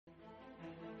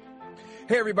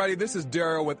Hey everybody, this is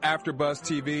Daryl with AfterBuzz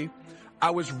TV.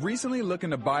 I was recently looking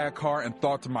to buy a car and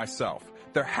thought to myself,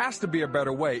 there has to be a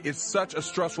better way. It's such a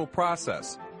stressful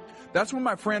process. That's when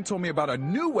my friend told me about a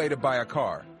new way to buy a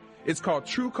car. It's called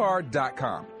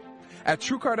TrueCar.com. At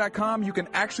TrueCar.com, you can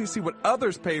actually see what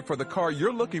others paid for the car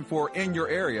you're looking for in your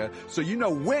area, so you know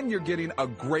when you're getting a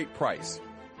great price.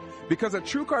 Because at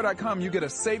TrueCar.com, you get a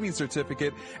savings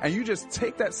certificate, and you just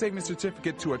take that savings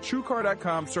certificate to a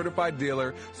TrueCar.com certified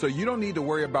dealer, so you don't need to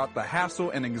worry about the hassle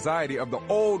and anxiety of the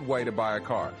old way to buy a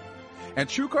car. And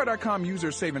TrueCar.com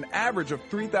users save an average of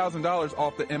 $3,000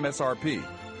 off the MSRP.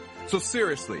 So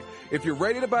seriously, if you're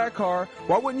ready to buy a car,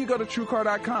 why wouldn't you go to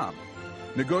TrueCar.com?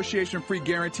 Negotiation-free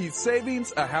guaranteed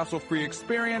savings, a hassle-free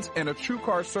experience, and a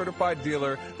TrueCar certified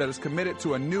dealer that is committed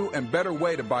to a new and better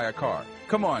way to buy a car.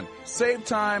 Come on, save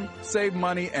time, save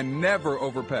money, and never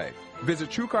overpay. Visit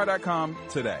TrueCar.com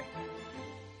today.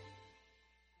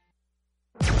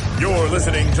 You're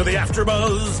listening to the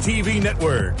AfterBuzz TV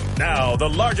Network, now the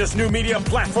largest new media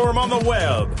platform on the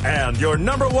web, and your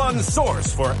number one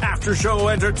source for after-show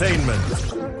entertainment.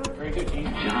 Very good, Dean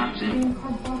Johnson.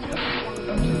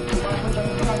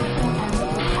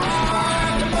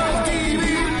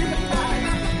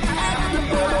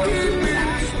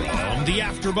 The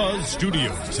AfterBuzz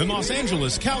Studios in Los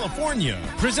Angeles, California.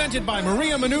 Presented by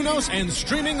Maria Menounos and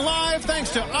streaming live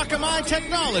thanks to Akamai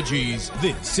Technologies.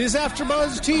 This is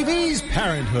AfterBuzz TV's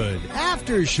Parenthood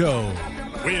After Show.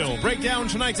 We'll break down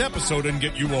tonight's episode and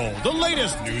get you all the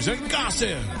latest news and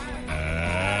gossip.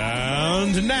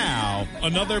 And now,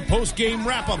 another post-game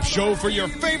wrap-up show for your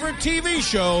favorite TV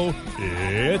show.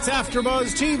 It's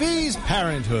AfterBuzz TV's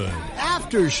Parenthood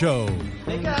After Show.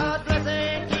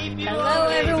 Hello,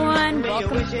 everyone.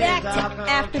 Welcome back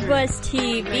to AfterBuzz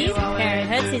TV,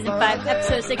 Parenthood, Season 5,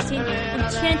 Episode 16,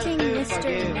 Enchanting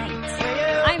Mr. Knight.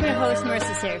 I'm your host,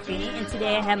 Marissa Serafini, and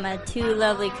today I have my two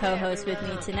lovely co-hosts with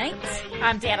me tonight.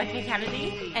 I'm Danica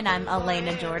Kennedy. And I'm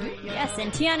Elena Jordan. Yes,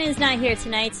 and Tiana is not here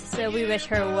tonight, so we wish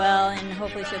her well, and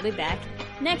hopefully she'll be back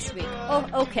next week. Oh,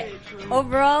 okay.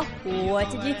 Overall, what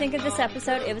did you think of this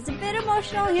episode? It was a bit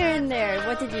emotional here and there.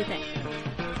 What did you think?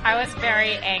 I was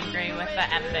very angry with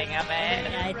the ending of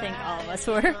it. Yeah, I think all of us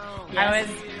were. Yes.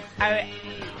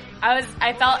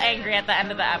 I felt angry at the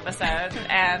end of the episode,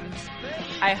 and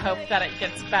I hope that it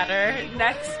gets better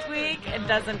next week and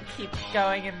doesn't keep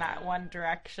going in that one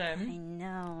direction. I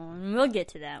know. We'll get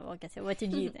to that. What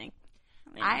did you think?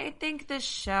 I think the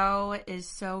show is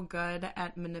so good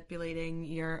at manipulating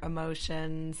your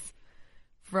emotions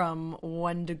from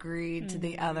one degree to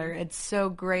the other. It's so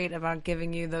great about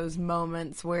giving you those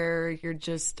moments where you're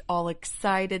just all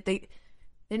excited. They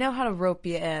know how to rope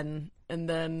you in and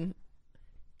then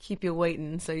keep you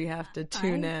waiting, so you have to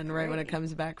tune in right when it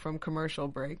comes back from commercial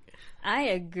break. I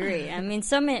agree. I mean,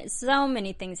 so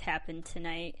many things happened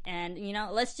tonight, and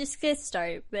let's just get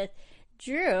started with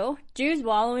Drew. Drew's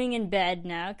wallowing in bed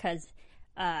now because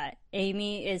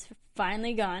Amy is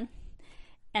finally gone,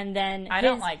 and then I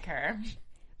don't like her.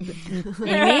 Amy?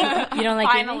 You don't like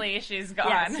finally, Amy? She's gone.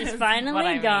 Yes, she's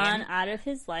finally gone out of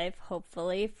his life,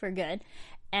 hopefully for good.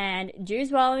 And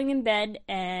Drew's wallowing in bed,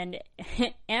 and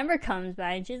Amber comes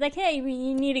by, and she's like, hey,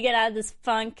 you need to get out of this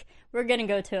funk. We're going to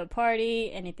go to a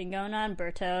party. Anything going on?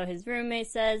 Berto, his roommate,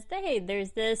 says, hey,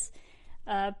 there's this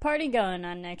party going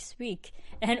on next week.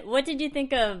 And what did you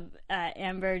think of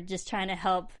Amber just trying to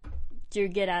help Drew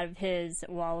get out of his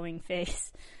wallowing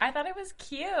phase? I thought it was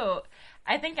cute.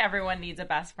 I think everyone needs a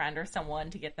best friend or someone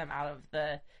to get them out of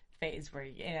the phase where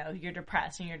you're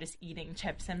depressed and you're just eating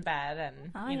chips in bed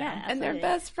and and they're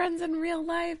best friends in real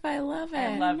life. I love it.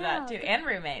 I love that too, and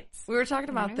roommates. We were talking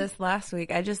about this last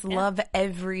week. I just love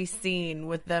every scene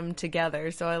with them together.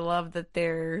 So I love that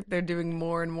they're doing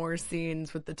more and more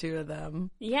scenes with the two of them.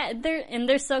 Yeah,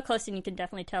 they're so close, and you can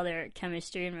definitely tell their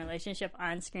chemistry and relationship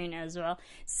on screen as well.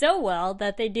 So well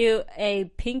that they do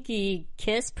a pinky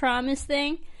kiss promise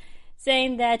thing,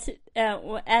 saying that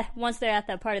once they're at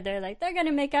that party, they're going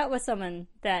to make out with someone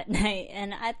that night.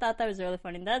 And I thought that was really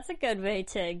funny. That's a good way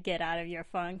to get out of your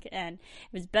funk. And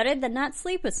it was better than not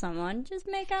sleep with someone. Just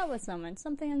make out with someone.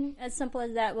 Something as simple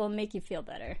as that will make you feel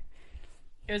better.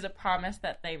 It was a promise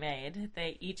that they made.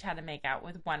 They each had to make out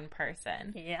with one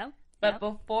person. Yeah. But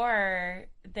before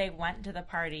they went to the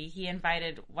party, he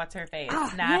invited, what's-her-face,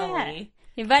 Natalie. Yeah.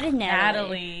 He invited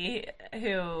Natalie,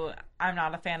 who I'm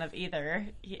not a fan of either.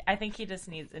 I think he just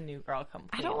needs a new girl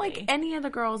completely. I don't like any of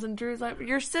the girls, and Drew's like,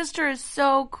 your sister is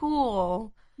so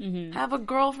cool. Mm-hmm. Have a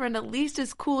girlfriend at least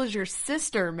as cool as your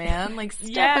sister, man.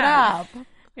 Step it up.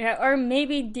 Yeah, or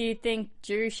maybe do you think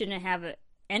Drew shouldn't have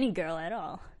any girl at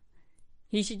all?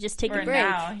 He should just take For a break.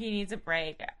 now, he needs a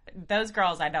break. Those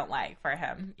girls I don't like for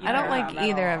him. I don't like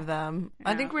either at all. of them.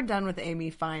 I think we're done with Amy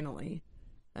finally.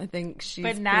 I think she's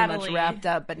But pretty Natalie- much wrapped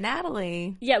up. But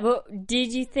Natalie, Yeah, but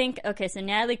did you think? Okay, so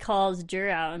Natalie calls Drew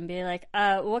out and be like,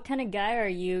 "What kind of guy are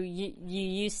you?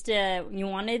 You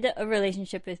wanted a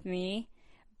relationship with me,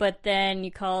 but then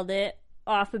you called it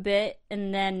off a bit,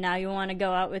 and then now you want to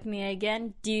go out with me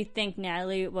again." Do you think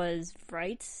Natalie was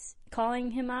right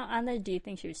calling him out on that? Do you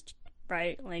think she was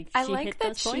right? Like, I she like hit that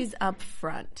those points? she's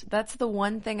upfront. That's the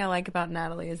one thing I like about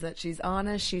Natalie is that she's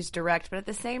honest, she's direct, but at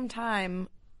the same time,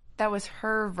 that was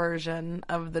her version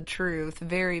of the truth,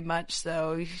 very much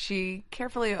so. She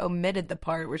carefully omitted the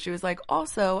part where she was like,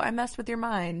 also, I messed with your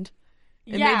mind.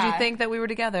 It made you think that we were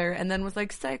together, and then was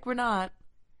like, psych, we're not.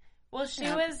 Well, she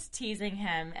was teasing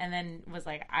him and then was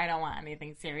like, I don't want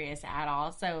anything serious at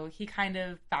all. So he kind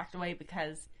of backed away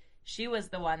because she was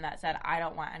the one that said, I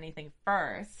don't want anything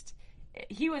first.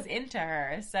 He was into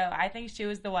her. So I think she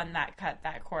was the one that cut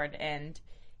that cord. And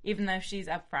even though she's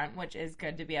upfront, which is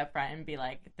good to be upfront and be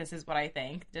like, this is what I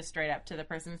think, just straight up to the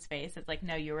person's face. It's like,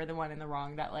 no, you were the one in the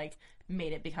wrong that like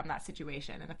made it become that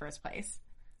situation in the first place.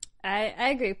 I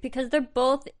agree, because they're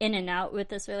both in and out with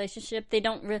this relationship. They're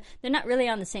not really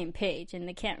on the same page, and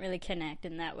they can't really connect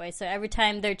in that way. So every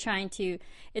time they're trying to,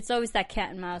 it's always that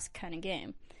cat and mouse kind of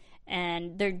game,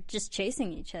 and they're just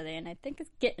chasing each other. And I think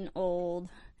it's getting old.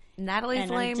 Natalie's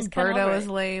And I'm lame, just kinda Berto over is it.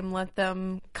 lame. Let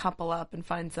them couple up and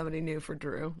find somebody new for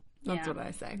Drew. That's Yeah. what I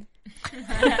say.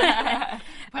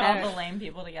 Put all the lame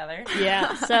people together.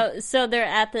 Yeah. So they're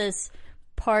at this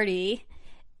party,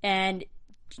 and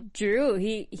Drew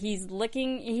he's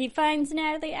looking. He finds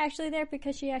Natalie actually there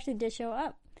because she actually did show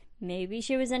up. Maybe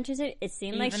she was interested. It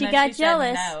seemed like Even she though got she said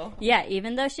jealous. no. Yeah,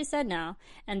 even though she said no,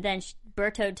 and then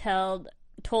Berto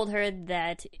told her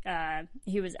that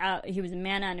he was a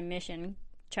man on a mission,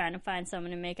 trying to find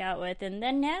someone to make out with, and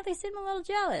then Natalie seemed a little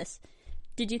jealous.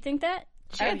 Did you think that?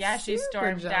 Oh, yeah, she super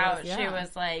stormed jealous, out. yeah. She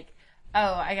was like,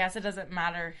 oh, I guess it doesn't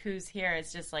matter who's here.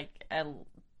 It's just like a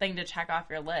thing to check off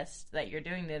your list that you're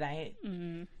doing tonight.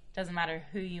 Mm-hmm. Doesn't matter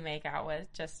who you make out with,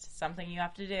 just something you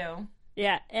have to do.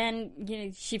 Yeah,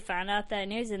 and she found out that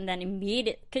news, and then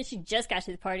because she just got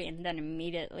to the party, and then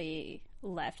immediately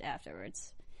left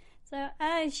afterwards. So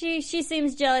she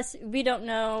seems jealous. We don't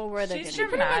know where they're She's going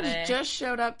to be. dramatic. Just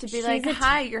showed up to be She's like, a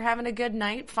hi, you're having a good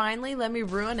night? Finally, let me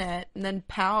ruin it. And then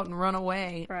pout and run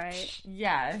away. Right.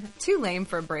 Yeah, Too lame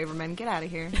for a Braverman. Get out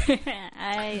of here.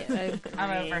 I agree.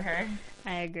 I'm over her.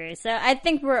 I agree. So I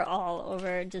think we're all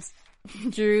over just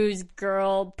Drew's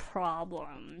girl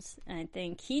problems. And I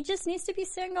think he just needs to be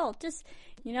single. Just,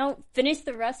 finish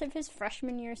the rest of his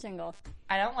freshman year single.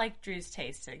 I don't like Drew's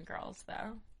taste in girls,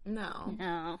 though.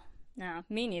 No. No,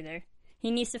 me neither.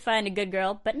 He needs to find a good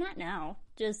girl, but not now.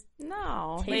 Just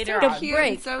No. Take Later a on. Cute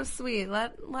break. and so sweet.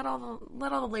 Let all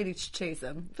the ladies chase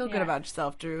him. Feel good about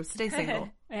yourself, Drew. Stay single.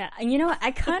 Yeah, and you know what?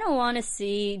 I kind of want to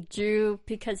see Drew,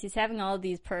 because he's having all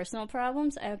these personal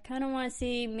problems. I kind of want to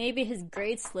see maybe his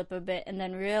grades slip a bit and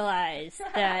then realize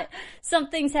that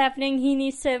something's happening. He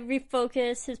needs to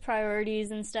refocus his priorities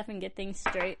and stuff and get things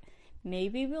straight.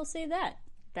 Maybe we'll see that.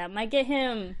 That might get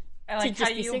him I like to how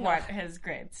just be you single. want his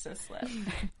grades to slip.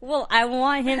 Well, I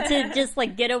want him to just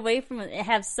get away from it,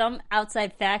 have some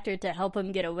outside factor to help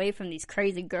him get away from these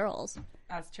crazy girls.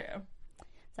 That's true.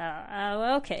 So,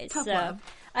 okay. Tough so, love.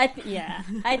 I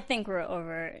think we're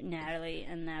over Natalie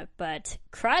and that. But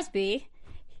Crosby,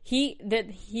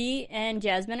 he and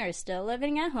Jasmine are still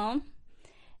living at home,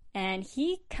 and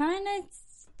he kind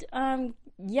of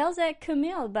yells at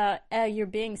Camille about you're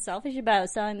being selfish about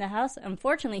selling the house.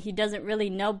 Unfortunately, he doesn't really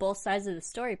know both sides of the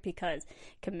story, because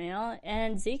Camille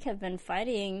and Zeke have been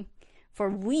fighting for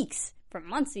weeks, for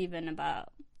months even,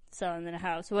 about selling the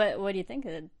house. What do you think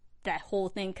of that whole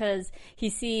thing? Because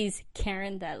he sees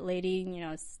Karen, that lady,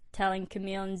 telling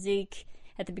Camille and Zeke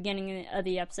at the beginning of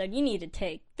the episode, you need to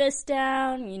take this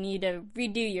down, you need to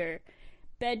redo your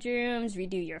bedrooms,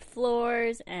 redo your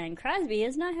floors, and Crosby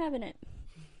is not having it.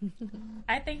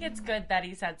 I think it's good that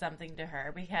he said something to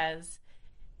her, because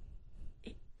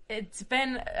it's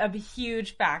been a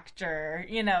huge factor,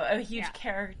 a huge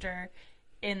character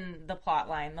in the plot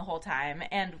line the whole time.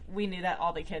 And we knew that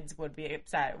all the kids would be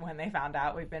upset when they found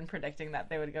out. We've been predicting that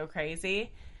they would go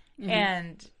crazy. Mm-hmm.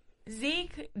 And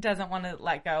Zeke doesn't want to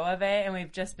let go of it, and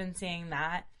we've just been seeing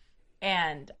that.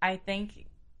 And I think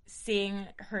seeing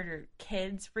her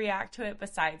kids react to it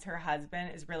besides her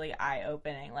husband is really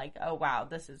eye-opening. Like, oh wow,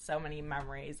 this is so many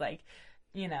memories,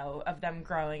 of them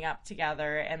growing up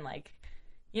together. And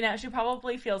she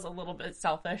probably feels a little bit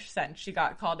selfish since she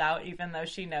got called out, even though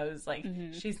she knows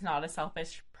she's not a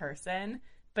selfish person.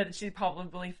 but she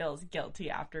probably feels guilty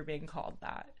after being called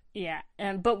that. Yeah.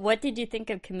 But what did you think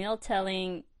of Camille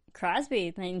telling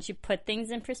Crosby? And she put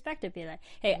things in perspective. Be like,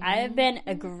 hey, I have been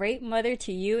a great mother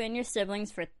to you and your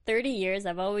siblings for 30 years.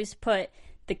 I've always put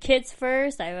the kids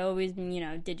first. I always,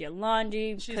 did your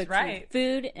laundry, cooked your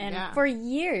food, and for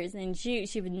years. And she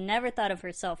would never thought of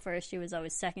herself first. She was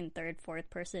always second, third, fourth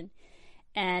person.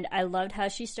 And I loved how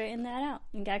she straightened that out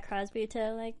and got Crosby to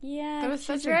that was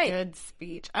such a good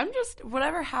speech.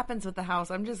 Whatever happens with the house,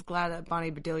 I'm just glad that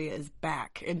Bonnie Bedelia is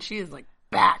back, and she is like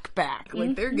back.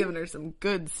 Like they're giving her some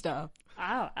good stuff.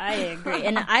 Oh, I agree,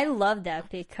 and I love that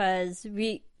because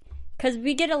we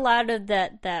get a lot of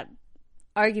that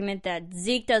argument that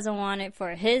Zeke doesn't want it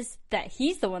for that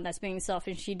he's the one that's being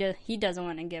selfish. He doesn't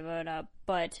want to give it up,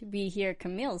 but we hear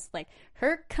Camille's like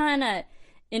her kind of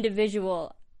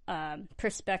individual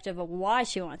perspective of why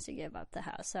she wants to give up the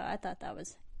house. So I thought that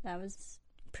was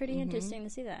pretty interesting to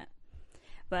see that.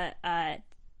 But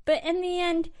in the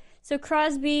end, so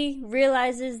Crosby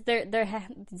realizes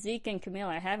Zeke and Camille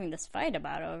are having this fight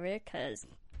over it because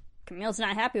Camille's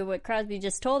not happy with what Crosby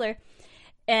just told her,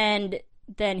 and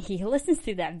then he listens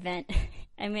to that vent.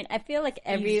 I mean, I feel like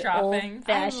every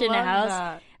old-fashioned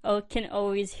house can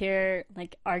always hear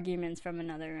like arguments from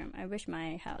another room. I wish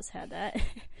my house had that.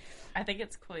 I think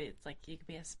it's cool. It's like you could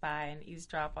be a spy and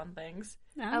eavesdrop on things.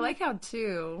 I like how,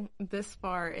 too, this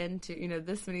far into,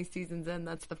 this many seasons in,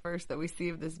 that's the first that we see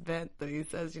of this vent that he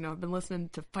says, I've been listening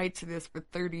to fights of this for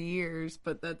 30 years,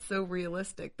 but that's so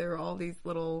realistic. There are all these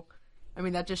little,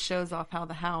 that just shows off how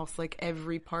the house, like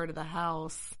every part of the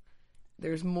house,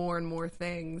 there's more and more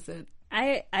things that...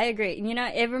 I agree.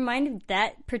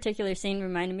 That particular scene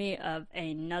reminded me of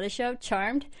another show,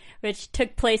 Charmed, which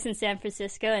took place in San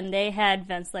Francisco, and they had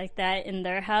vents like that in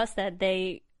their house that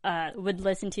they would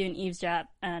listen to and eavesdrop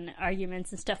on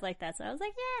arguments and stuff like that. So I was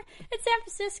like, yeah, it's San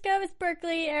Francisco, it's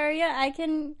Berkeley area. I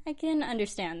can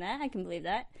understand that. I can believe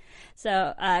that.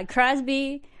 So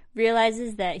Crosby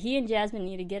realizes that he and Jasmine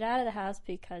need to get out of the house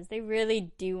because they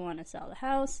really do want to sell the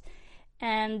house,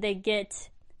 and they get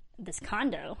this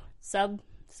condo.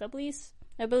 Sublease,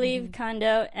 I believe,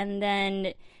 condo, and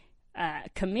then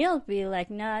Camille be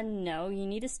like, no, you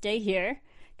need to stay here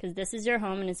because this is your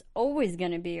home and it's always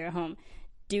going to be your home.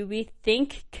 Do we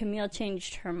think Camille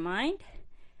changed her mind?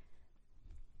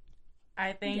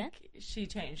 I think she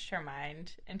changed her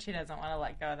mind and she doesn't want to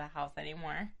let go of the house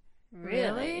anymore.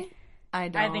 Really? I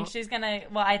don't. I think she's going to,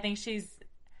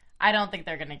 I don't think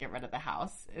they're going to get rid of the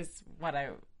house is what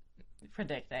I'm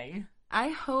predicting. I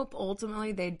hope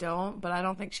ultimately they don't, but I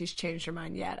don't think she's changed her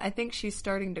mind yet. I think she's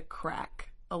starting to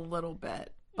crack a little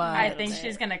bit. But I think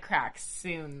she's going to crack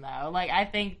soon, though. Like, I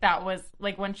think that was,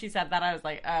 like, when she said that, I was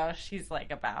like, oh, she's, like,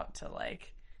 about to,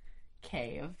 like,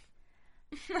 cave.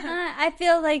 I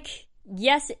feel like,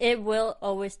 yes, it will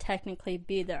always technically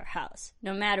be their house,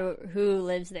 no matter who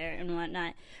lives there and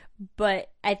whatnot.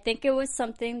 But I think it was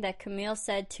something that Camille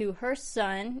said to her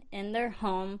son in their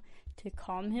home to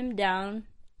calm him down.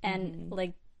 And,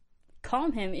 like,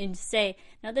 calm him and say,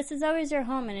 no, this is always your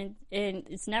home, and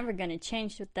it's never going to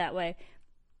change that way.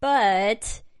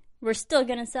 But we're still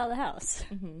going to sell the house.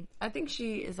 I think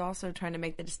she is also trying to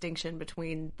make the distinction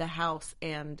between the house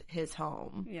and his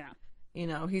home. Yeah.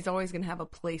 He's always going to have a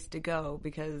place to go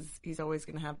because he's always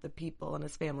going to have the people in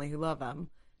his family who love him,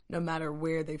 no matter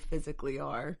where they physically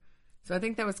are. So I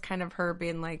think that was kind of her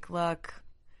being like, look...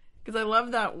 Because I love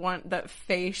that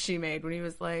face she made when he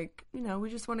was like,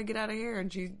 we just want to get out of here.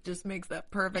 And she just makes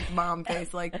that perfect mom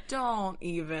face like, don't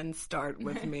even start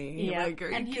with me. Yeah. Like,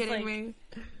 are you kidding me?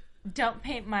 Don't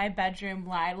paint my bedroom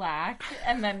lilac.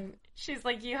 And then she's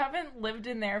like, you haven't lived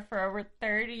in there for over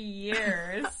 30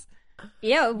 years.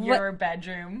 Yeah. Your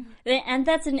bedroom. And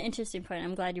that's an interesting point.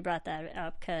 I'm glad you brought that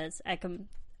up because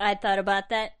I thought about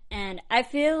that. And I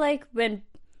feel like when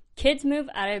kids move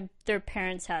out of their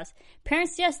parents' house.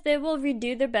 Parents, yes, they will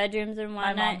redo their bedrooms and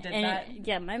whatnot. My mom did that.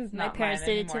 Yeah, my parents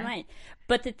did it to mine.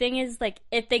 But the thing is, like,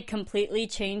 if they completely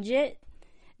change it,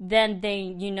 then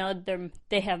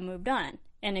they have moved on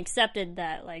and accepted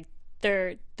that, like,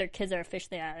 their kids are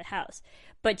officially out of the house.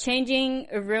 But changing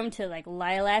a room to, like,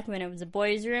 lilac when it was a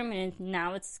boy's room and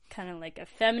now it's kind of like a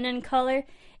feminine color,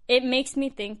 it makes me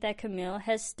think that Camille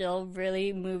has still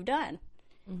really moved on.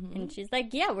 And she's like,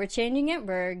 yeah, we're changing it.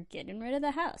 We're getting rid of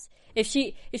the house. If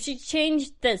she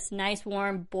changed this nice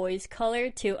warm boy's color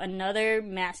to another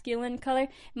masculine color,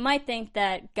 you might think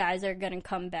that guys are going to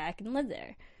come back and live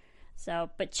there. So,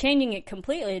 but changing it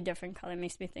completely a different color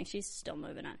makes me think she's still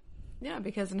moving on. Yeah,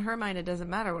 because in her mind, it doesn't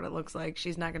matter what it looks like.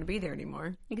 She's not going to be there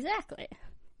anymore. Exactly.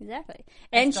 Exactly.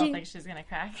 I And still she, think she's gonna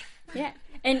crack. yeah.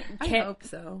 And I hope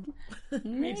so.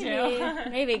 Me too.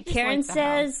 maybe Karen like the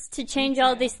says to change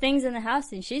all these things in the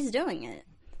house, and she's doing it.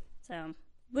 So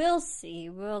we'll see.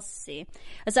 We'll see.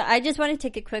 So I just want to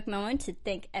take a quick moment to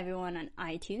thank everyone on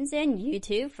iTunes and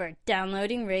YouTube for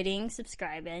downloading, rating,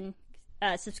 subscribing,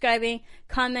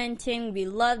 commenting. We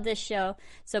love this show.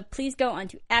 So please go on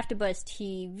to AfterBuzz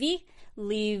TV.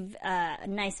 Leave a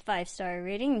nice 5-star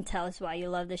rating and tell us why you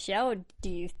love the show. Do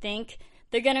you think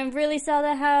they're gonna really sell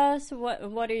the house?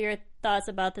 What are your thoughts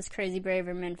about this crazy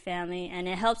Braverman family? And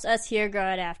it helps us here grow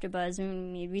at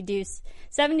AfterBuzz. We do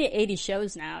 70 to 80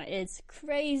 shows now. It's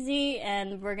crazy,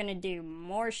 and we're gonna do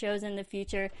more shows in the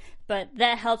future. But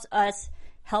that helps us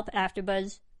help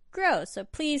AfterBuzz grow. So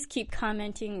please keep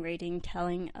commenting, rating,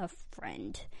 telling a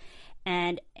friend.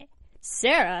 And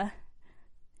Sarah.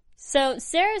 So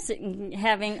Sarah's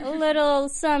having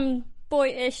some boy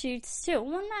issues too.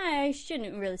 Well, I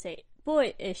shouldn't really say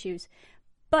boy issues,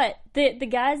 but the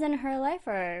guys in her life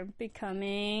are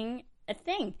becoming a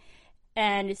thing.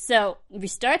 And so we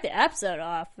start the episode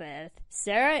off with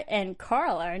Sarah and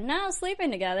Carl are now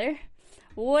sleeping together.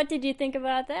 What did you think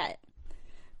about that?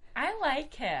 I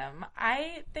like him.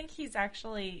 I think he's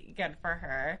actually good for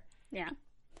her. Yeah.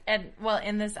 And, well,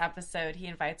 in this episode, he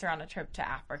invites her on a trip to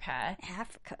Africa.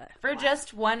 Africa. For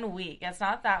just 1 week. It's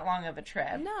not that long of a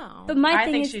trip. No. But my I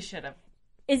thing think is, she should have.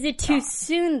 is it too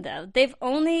soon, though? They've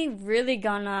only really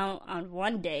gone out on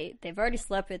one date. They've already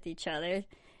slept with each other.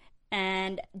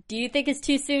 And do you think it's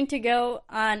too soon to go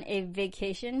on a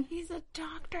vacation? He's a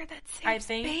doctor that saves I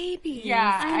think, babies.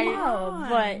 yeah, I know,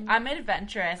 but... I'm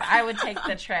adventurous. I would take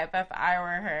the trip if I were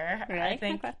her. Really? I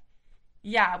think... Okay.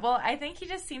 Yeah, well, I think he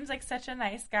just seems like such a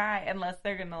nice guy, unless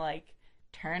they're gonna, like,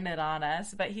 turn it on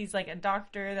us. But he's, like, a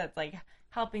doctor that's, like,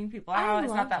 helping people out.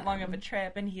 It's not that long of a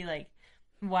trip, and he, like,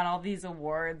 won all these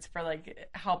awards for, like,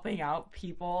 helping out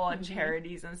people and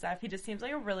charities and stuff. He just seems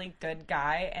like a really good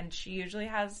guy, and she usually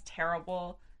has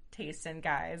terrible taste in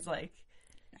guys, like,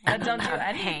 that don't do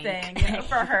anything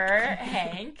for her.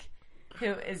 Hank,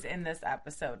 who is in this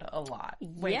episode a lot.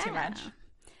 Way too much.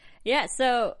 Yeah,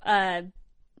 so,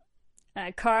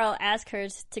 Carl asked her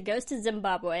to go to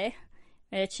Zimbabwe,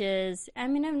 which is, I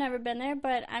mean, I've never been there,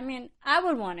 but I mean, I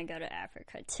would want to go to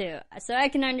Africa too. So I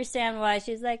can understand why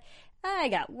she's like, I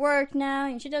got work now,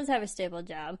 and she does have a stable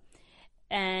job.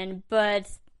 But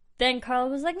then Carl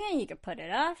was like, yeah, you could put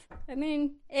it off. I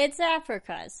mean, it's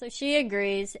Africa. So she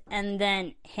agrees, and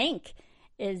then Hank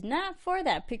is not for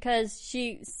that because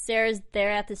Sarah's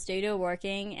there at the studio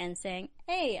working and saying,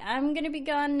 hey, I'm going to be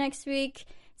gone next week.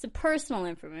 It's a personal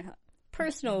information.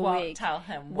 Won't tell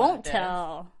him. Won't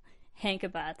tell Hank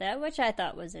about that, which I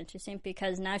thought was interesting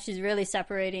because now she's really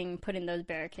separating, putting those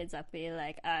barricades up. Be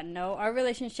like, no, our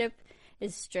relationship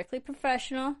is strictly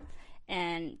professional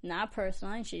and not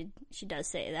personal. And she does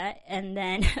say that. And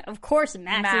then, of course,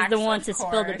 Max is the one to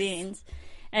spill the beans.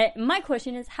 My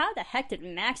question is, how the heck did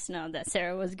Max know that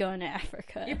Sarah was going to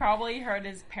Africa? He probably heard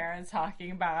his parents talking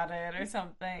about it or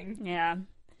something. Yeah.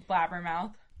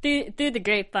 Blabbermouth. Through the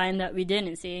grapevine that we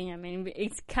didn't see, I mean,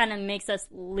 it kind of makes us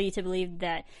lead to believe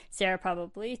that Sarah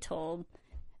probably told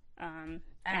Adam,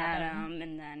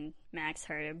 and then Max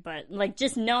heard it. But, like,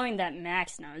 just knowing that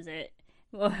Max knows it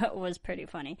was pretty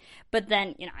funny. But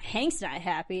then, Hank's not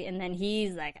happy, and then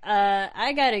he's like,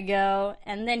 I gotta go.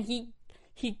 And then he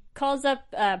calls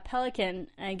up Pelican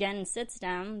again and sits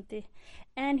down,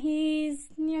 and he's,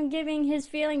 giving his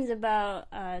feelings about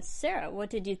Sarah. What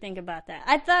did you think about that?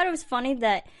 I thought it was funny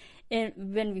that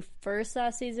when we first saw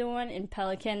season 1 in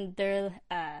Pelican,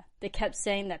 they kept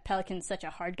saying that Pelican's such a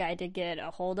hard guy to get a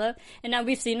hold of. And now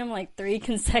we've seen him like 3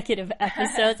 consecutive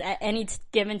episodes at any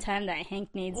given time that Hank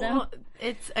needs him. Well,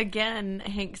 it's, again,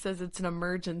 Hank says it's an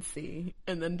emergency.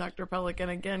 And then Dr. Pelican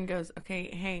again goes,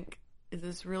 okay, Hank, is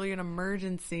this really an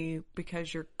emergency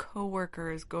because your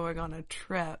coworker is going on a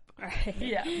trip? Right.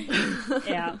 Yeah.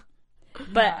 Yeah.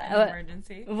 But an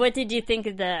emergency. What did you think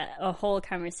of the whole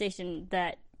conversation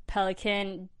that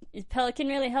is Pelican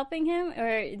really helping him,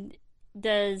 or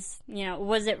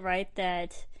was it right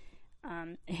that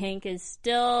Hank is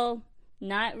still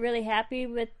not really happy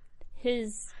with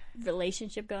his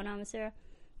relationship going on with Sarah?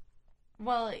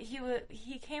 Well,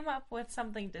 he came up with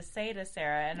something to say to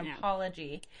Sarah, an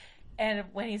apology, and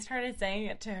when he started saying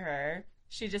it to her,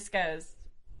 she just goes,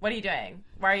 what are you doing?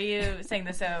 Why are you saying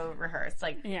this so rehearsed?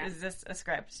 Like, is this a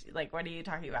script? Like, what are you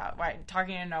talking about? Why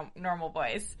talking in a normal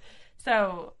voice?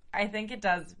 So I think it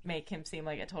does make him seem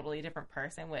like a totally different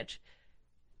person, which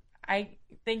I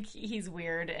think he's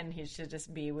weird and he should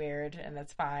just be weird, and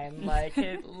it's fine. Like,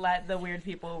 let the weird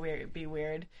people be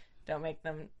weird. Don't make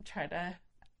them try to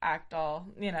act all,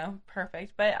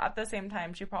 perfect. But at the same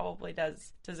time, she probably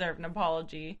does deserve an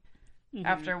apology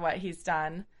after what he's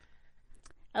done.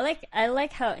 I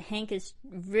like how Hank is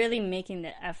really making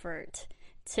the effort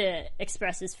to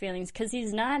express his feelings, because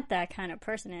he's not that kind of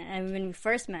person. And when we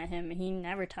first met him, he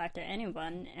never talked to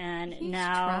anyone, and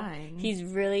now he's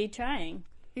really trying.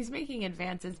 He's making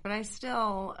advances, but I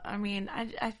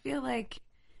feel like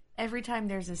every time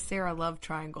there's a Sarah love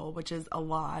triangle, which is a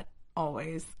lot,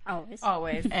 always.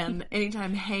 And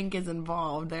anytime Hank is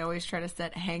involved, they always try to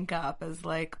set Hank up as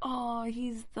like, oh,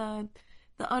 he's the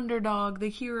underdog, the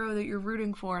hero that you're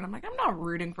rooting for. And I'm like, I'm not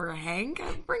rooting for Hank.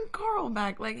 Bring Carl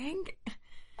back. Like, Hank,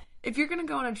 if you're going to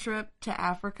go on a trip to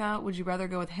Africa, would you rather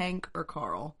go with Hank or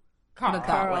Carl? Put it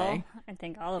that way. I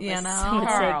think all of us would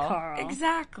say Carl.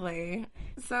 Exactly.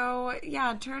 So,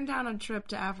 yeah, turn down a trip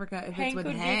to Africa if Hank it's with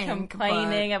would Hank. be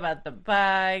complaining about the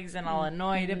bugs and all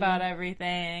annoyed about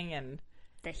everything. And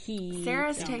the heat.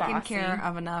 Sarah's taking care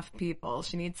of enough people.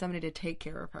 She needs somebody to take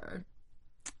care of her.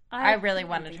 I really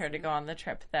wanted her to go on the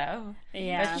trip, though.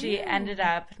 Yeah. But she ended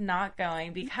up not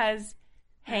going because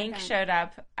Hank showed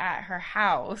up at her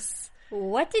house.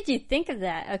 What did you think of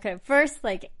that? Okay, first,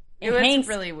 it was Hank's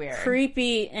really weird.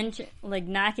 Creepy, and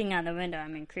knocking on the window.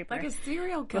 Creeper. Like a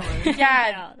serial killer.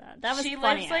 Yeah. That was she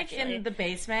funny, lives, actually. in the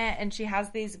basement, and she has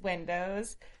these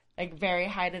windows, very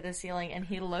high to the ceiling, and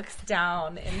he looks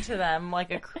down into them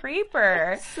like a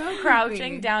creeper. So crouching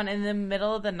creepy. down in the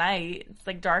middle of the night.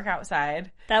 It's, dark outside.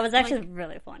 That was actually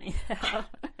really funny.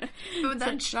 With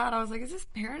that shot, I was like, is this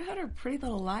Parenthood or Pretty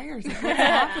Little Liars? What's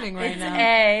happening right now?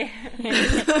 A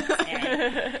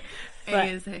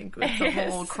is Hank with the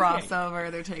whole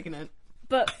crossover. They're taking it.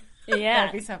 But, yeah.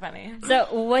 That'd be so funny. So,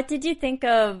 what did you think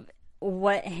of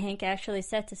what Hank actually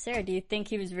said to Sarah? Do you think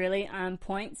he was really on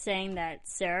point, saying that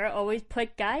Sarah always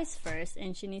put guys first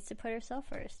and she needs to put herself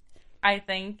first? I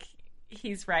think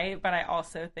he's right, but I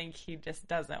also think he just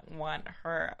doesn't want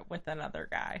her with another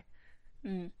guy.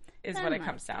 Is what it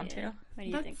comes down to. What do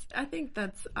you think? I think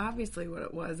that's obviously what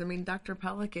it was. Dr.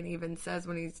 Pelican even says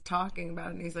when he's talking about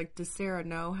it, and he's like, does Sarah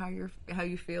know how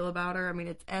you feel about her?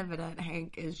 It's evident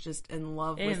Hank is just in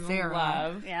love with Sarah.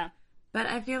 Love. Yeah. But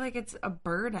I feel like it's a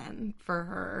burden for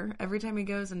her. Every time he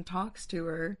goes and talks to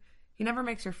her, he never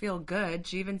makes her feel good.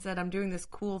 She even said, I'm doing this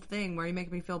cool thing where you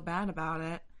make me feel bad about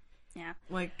it. Yeah.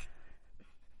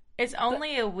 It's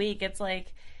only a week. It's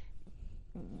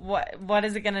what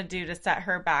is it going to do to set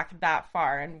her back that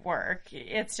far and work?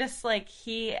 It's just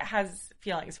he has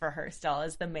feelings for her still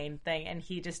is the main thing, and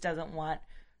he just doesn't want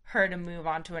her to move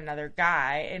on to another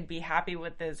guy and be happy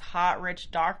with this hot,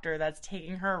 rich doctor that's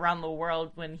taking her around the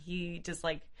world when he just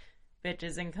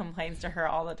bitches and complains to her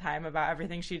all the time about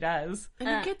everything she does. And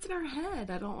it gets in her head.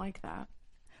 I don't like that.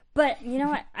 But you know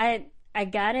what? I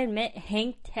gotta admit,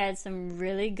 Hank had some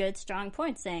really good, strong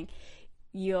points, saying,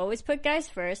 you always put guys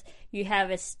first, you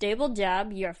have a stable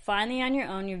job, you're finally on your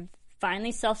own, you're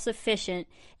finally self-sufficient,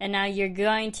 and now you're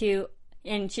going to,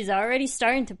 and she's already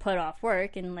starting to put off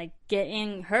work and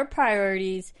getting her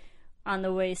priorities on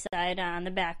the wayside, on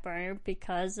the back burner,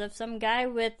 because of some guy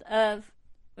with a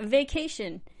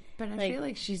vacation. But I feel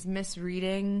like she's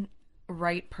misreading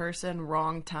right person,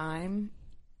 wrong time,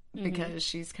 because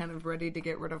she's kind of ready to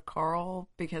get rid of Carl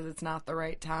because it's not the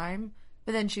right time.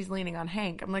 But then she's leaning on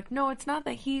Hank. I'm like, no, it's not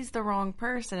that he's the wrong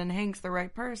person and Hank's the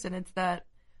right person. It's that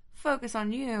focus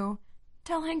on you.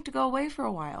 Tell Hank to go away for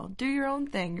a while. Do your own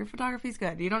thing. Your photography's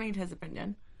good. You don't need his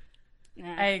opinion.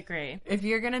 Yeah. I agree. If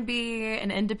you're going to be an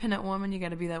independent woman, you got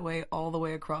to be that way all the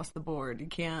way across the board. You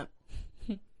can't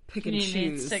pick and choose. He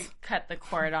needs to cut the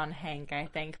cord on Hank, I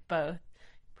think, both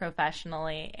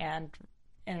professionally and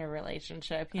in a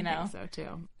relationship, I think so,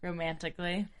 too.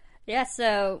 Romantically. Yeah,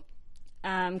 so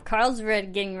Carl's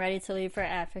getting ready to leave for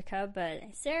Africa, but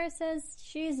Sarah says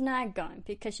she's not going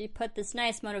because she put this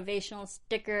nice motivational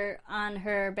sticker on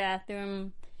her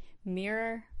bathroom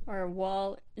mirror or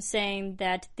wall saying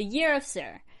that the year of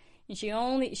Sarah. And she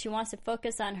wants to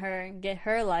focus on her and get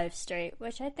her life straight,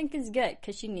 which I think is good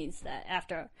because she needs that.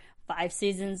 After 5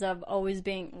 seasons of always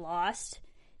being lost,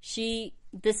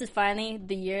 this is finally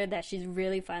the year that she's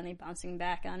really finally bouncing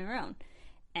back on her own.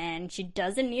 And she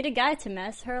doesn't need a guy to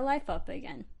mess her life up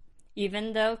again.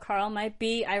 Even though Carl might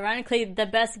be, ironically, the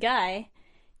best guy,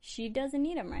 she doesn't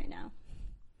need him right now.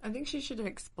 I think she should have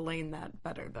explained that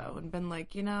better, though, and been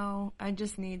like, I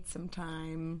just need some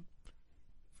time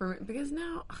for... Because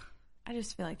now, I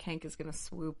just feel like Hank is going to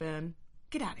swoop in.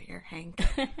 Get out of here, Hank.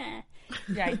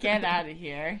 Yeah, get out of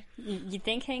here. Do you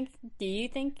think Hank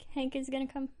is going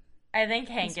to come? I think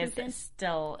Hank is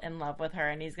still in love with her,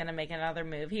 and he's going to make another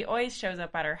move. He always shows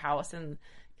up at her house and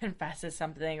confesses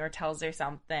something or tells her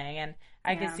something, and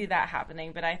I could see that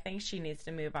happening, but I think she needs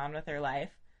to move on with her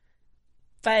life.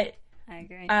 But I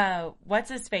agree. What's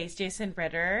his face? Jason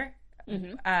Ritter.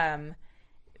 Mm-hmm.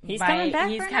 He's coming back.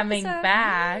 He's coming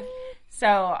back. So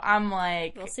I'm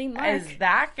like, we'll see Mark. Is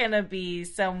that gonna be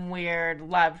some weird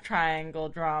love triangle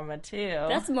drama too?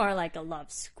 That's more like a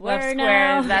love square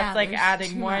now. That's like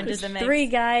adding more into the mix. 3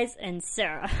 guys and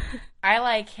Sarah. I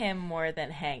like him more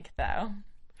than Hank, though.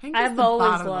 I've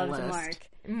always loved Mark.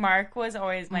 Mark was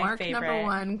always my favorite. Mark number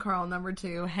 1, Carl number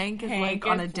 2. Hank is like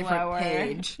on a different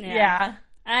page. Yeah.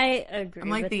 I agree. I'm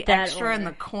like with the that extra order. in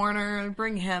the corner.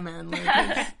 Bring him in.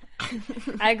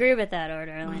 I agree with that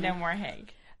order, Elena. No more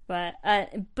Hank.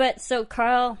 But so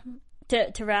Carl,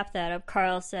 to wrap that up,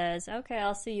 Carl says, "Okay,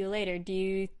 I'll see you later." Do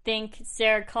you think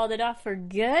Sarah called it off for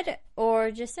good,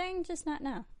 or just saying, just not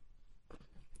now?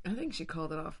 I think she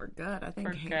called it off for good. I think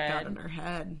Hank got in her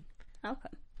head. Okay.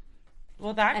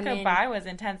 Well, that goodbye was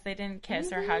intense. They didn't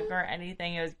kiss or hug or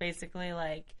anything. It was basically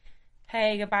like,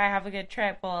 "Hey, goodbye, have a good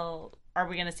trip." Well, are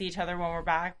we going to see each other when we're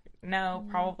back? No,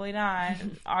 probably not.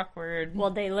 Awkward. Well,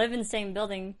 they live in the same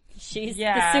building. She's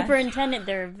the superintendent.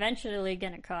 They're eventually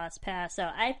going to cross paths. So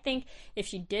I think if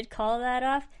she did call that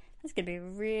off, that's going to be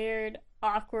a weird,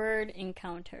 awkward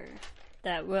encounter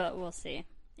that we'll see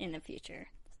in the future.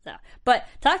 So, but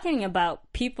talking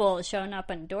about people showing up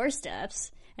on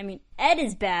doorsteps, I mean, Ed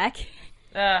is back.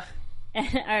 Ugh. All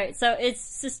right, so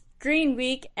it's just Green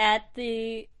Week at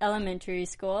the elementary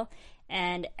school.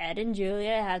 And Ed and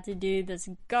Julia had to do this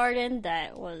garden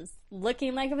that was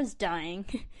looking like it was dying.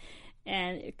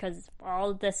 And because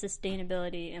all the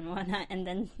sustainability and whatnot. And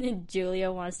then Julia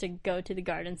wants to go to the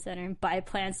garden center and buy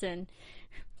plants and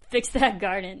fix that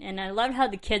garden. And I loved how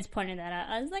the kids pointed that out.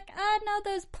 I was like, no,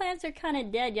 those plants are kind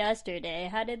of dead yesterday.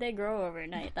 How did they grow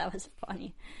overnight? That was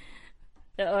funny.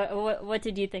 What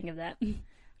did you think of that?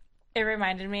 It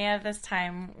reminded me of this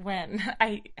time when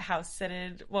I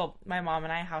house-sitted, my mom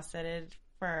and I house-sitted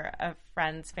for a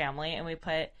friend's family, and we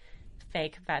put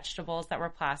fake vegetables that were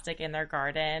plastic in their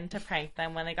garden to prank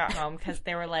them when they got home, because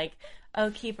they were like,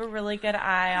 "Oh, keep a really good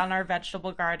eye on our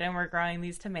vegetable garden. We're growing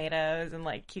these tomatoes and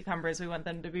like cucumbers. We want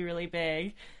them to be really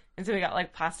big." And so we got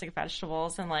like plastic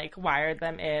vegetables and like wired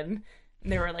them in.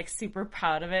 And they were like super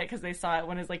proud of it because they saw it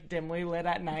when it was like dimly lit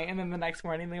at night. And then the next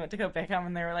morning they went to go pick them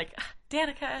and they were like,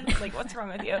 "Danica, like, what's wrong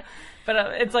with you?"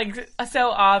 But it's like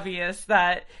so obvious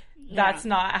that that's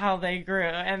not how they grew,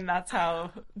 and that's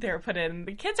how they're put in.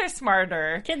 The kids are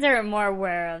smarter. Kids are more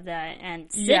aware of that.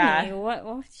 And Sydney,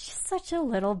 she's such a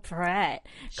little brat.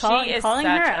 She is such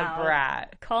a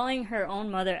brat. Calling her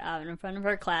own mother out in front of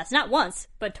her class. Not once,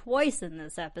 but twice in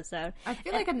this episode. I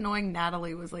feel like annoying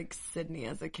Natalie was like Sydney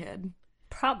as a kid.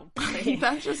 Probably.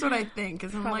 That's just what I think.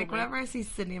 Because I'm like, whenever I see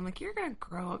Sydney, I'm like, you're going to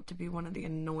grow up to be one of the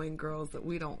annoying girls that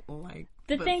we don't like.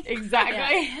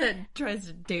 Exactly. That tries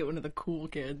to date one of the cool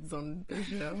kids on the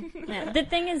show. Yeah, the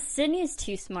thing is, Sydney's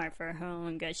too smart for her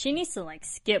own good. She needs to like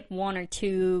skip 1 or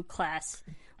 2 class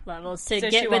levels to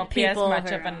get with people. So she won't be as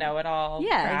much of a know-it-all.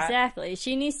 Yeah, brat. Exactly.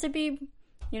 She needs to be,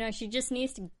 she just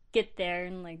needs to get there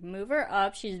and like move her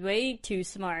up. She's way too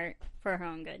smart for her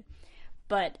own good.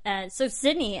 But, so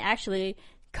Sydney actually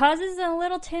causes a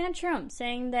little tantrum,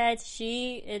 saying that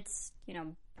it's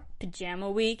pajama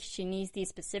week. She needs these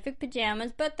specific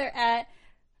pajamas, but they're at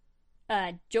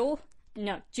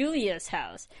Julia's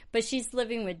house. But she's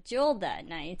living with Joel that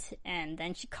night, and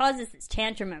then she causes this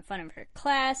tantrum in front of her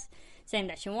class, saying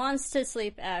that she wants to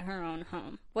sleep at her own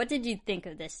home. What did you think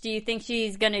of this? Do you think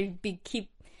she's gonna keep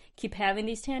having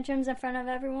these tantrums in front of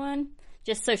everyone,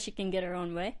 just so she can get her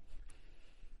own way?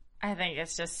 I think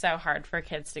it's just so hard for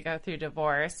kids to go through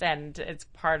divorce, and it's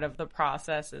part of the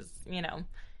process is, you're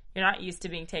not used to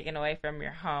being taken away from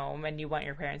your home and you want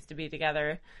your parents to be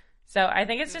together. So I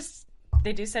think it's just,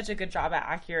 they do such a good job at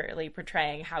accurately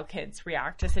portraying how kids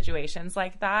react to situations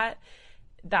like that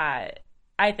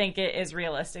I think it is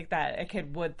realistic that a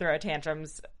kid would throw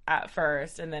tantrums at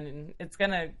first and then it's going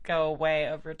to go away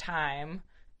over time.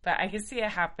 But I can see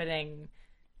it happening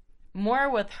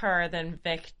more with her than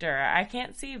Victor. I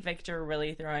can't see Victor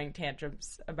really throwing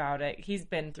tantrums about it. He's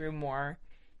been through more.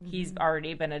 Mm-hmm. He's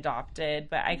already been adopted,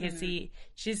 but I can see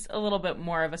she's a little bit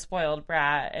more of a spoiled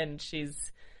brat and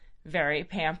she's very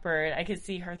pampered. I could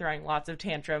see her throwing lots of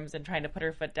tantrums and trying to put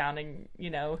her foot down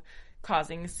and,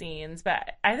 causing scenes, but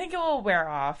I think it will wear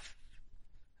off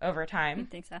over time.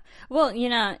 I think so. Well,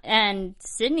 and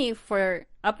Sydney, for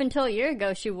up until a year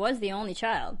ago, she was the only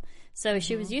child. So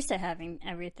she was used to having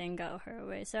everything go her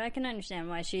way. So I can understand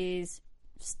why she's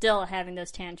still having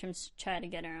those tantrums to try to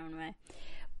get her own way.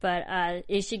 But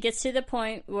she gets to the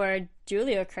point where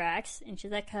Julia cracks, and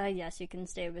she's like, yes, you can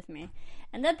stay with me.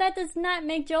 And that does not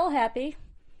make Joel happy.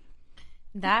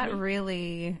 That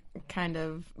really kind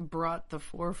of brought the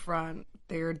forefront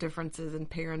their differences in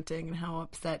parenting and how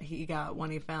upset he got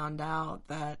when he found out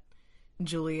that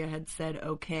Julia had said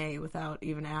okay without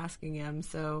even asking him.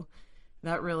 So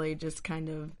that really just kind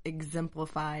of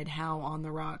exemplified how on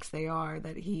the rocks they are,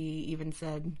 that he even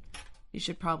said, you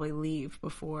should probably leave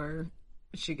before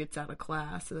she gets out of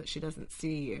class so that she doesn't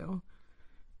see you.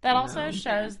 That also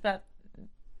shows that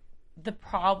the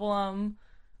problem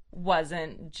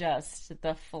wasn't just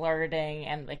the flirting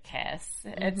and the kiss.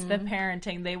 It's the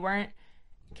parenting. They weren't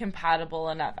compatible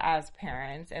enough as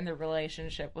parents, and the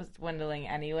relationship was dwindling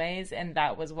anyways, and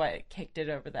that was what kicked it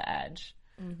over the edge.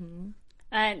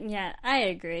 Yeah, I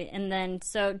agree. And then,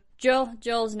 so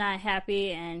Joel's not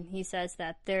happy, and he says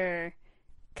that their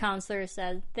counselor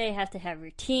says they have to have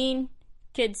routine.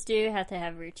 Kids do have to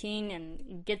have routine, and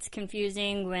it gets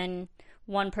confusing when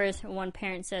one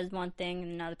parent says one thing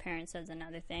and another parent says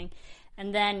another thing.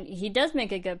 And then he does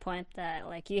make a good point that,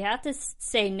 like, you have to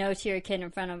say no to your kid in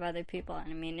front of other people.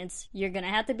 And I mean, you're going to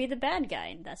have to be the bad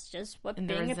guy. That's just what and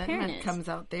being a parent is. Comes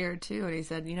out there, too. And he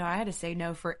said, I had to say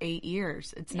no for 8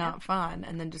 years. It's not fun.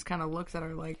 And then just kind of looks at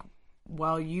her like,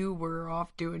 while you were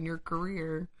off doing your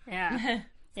career. Yeah.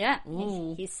 Yeah.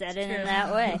 He said it in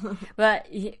that way. But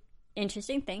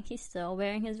interesting thing, he's still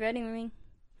wearing his wedding ring.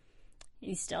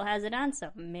 He still has it on,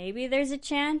 so maybe there's a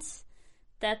chance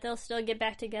that they'll still get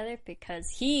back together,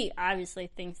 because he obviously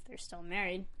thinks they're still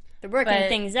married. They're working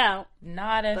things out.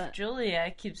 Not if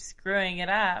Julia keeps screwing it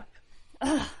up.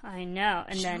 I know.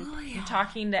 And then you're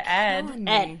talking to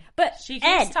Ed. But she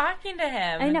keeps talking to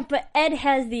him. I know, but Ed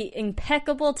has the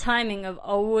impeccable timing of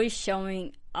always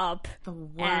showing up. The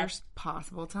worst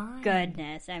possible time.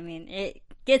 Goodness. I mean, it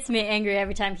gets me angry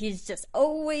every time. He's just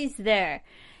always there.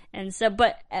 And so,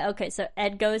 so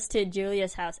Ed goes to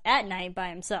Julia's house at night by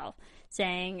himself,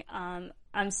 saying,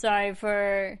 I'm sorry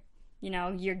for,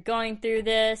 you're going through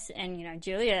this. And,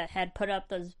 Julia had put up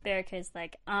those barricades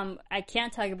like, I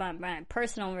can't talk about my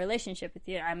personal relationship with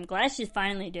you. I'm glad she's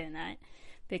finally doing that,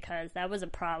 because that was a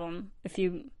problem a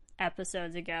few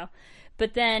episodes ago.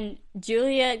 But then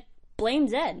Julia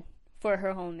blames Ed for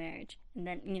her whole marriage. And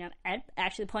then, Ed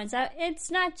actually points out, it's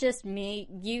not just me.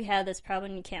 You have this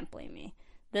problem. You can't blame me.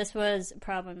 This was a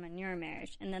problem in your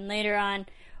marriage. And then later on,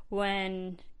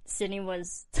 when Sydney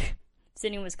was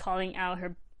calling out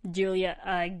her Julia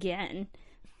again.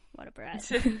 What a brat.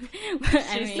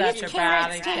 She's such a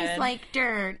brat kid. Tastes like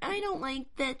dirt. I don't like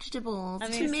vegetables. I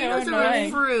mean, tomatoes so are a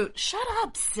annoying. fruit. Shut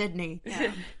up, Sydney.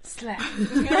 Yeah. Slap.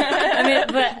 I mean,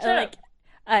 but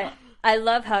like, I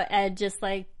love how Ed just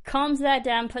like calms that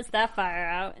down, puts that fire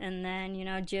out, and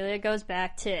then, Julia goes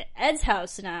back to Ed's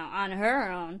house now on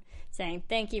her own, saying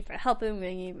thank you for helping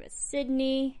me with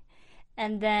Sydney.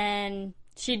 And then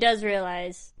she does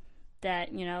realize that,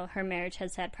 her marriage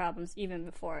has had problems even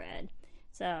before Ed.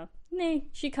 So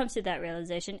she comes to that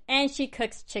realization, and she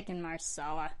cooks chicken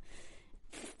marsala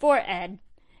for Ed.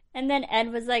 And then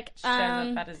Ed was like,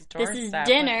 this is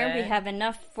dinner. We have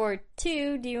enough for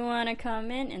 2. Do you want to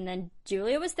come in? And then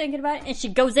Julia was thinking about it, and she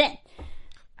goes in.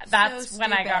 That's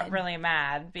when I got really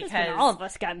mad, because that's when all of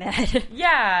us got mad.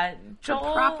 Yeah, Joel.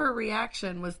 Her proper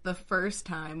reaction was the first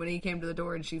time when he came to the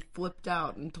door and she flipped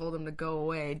out and told him to go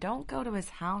away. Don't go to his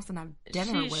house and have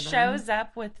dinner with him. She shows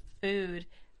up with food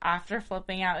after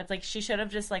flipping out. It's like she should have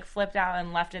just like flipped out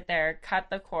and left it there, cut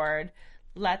the cord,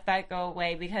 let that go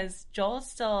away, because Joel's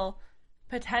still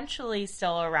potentially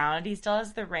still around. He still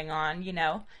has the ring on,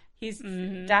 He's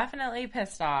definitely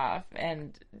pissed off,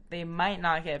 and they might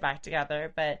not get back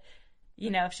together. But,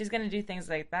 if she's going to do things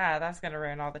like that, that's going to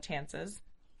ruin all the chances.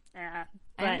 Yeah,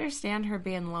 I understand her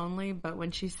being lonely, but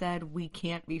when she said we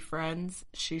can't be friends,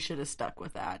 she should have stuck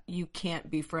with that. You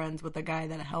can't be friends with a guy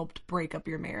that helped break up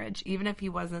your marriage, even if he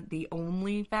wasn't the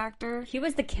only factor. He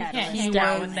was the catalyst. Hang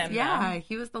out with him. Yeah,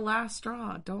 he was the last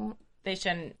straw. They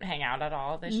shouldn't hang out at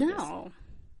all. They should just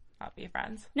not be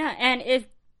friends. No, and if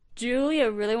Julia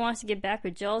really wants to get back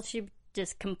with Joel, she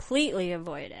just completely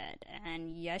avoid it.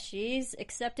 And yes, she's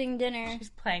accepting dinner. She's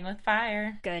playing with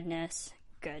fire. Goodness.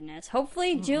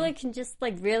 Hopefully Julia can just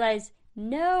realize,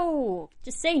 no,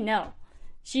 just say no.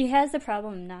 She has the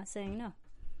problem of not saying no.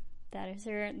 That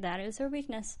is her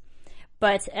weakness.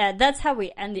 But that's how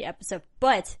we end the episode.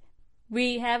 But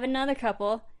we have another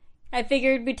couple. I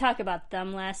figured we'd talk about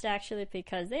them last, actually,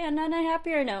 because they end on a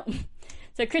happier note.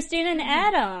 So Christina and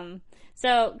Adam.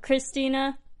 So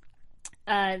Christina,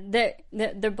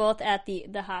 they're both at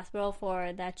the hospital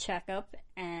for that checkup,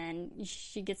 and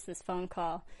she gets this phone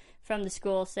call from the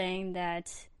school saying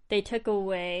that they took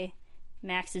away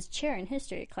Max's chair in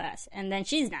history class, and then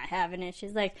she's not having it.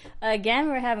 She's like, again,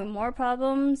 we're having more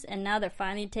problems, and now they're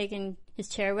finally taking his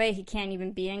chair away. He can't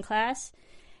even be in class,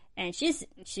 and she's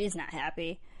not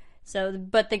happy. So,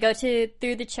 but they go through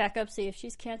the checkup, see if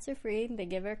she's cancer free. They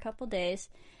give her a couple days,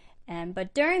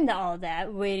 but during all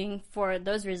that, waiting for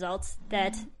those results,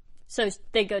 so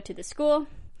they go to the school,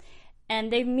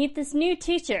 and they meet this new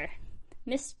teacher,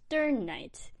 Mr.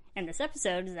 Knight, and this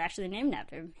episode is actually named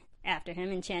after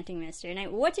him, Enchanting Mr.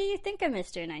 Knight. What do you think of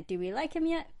Mr. Knight? Do we like him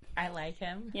yet? I like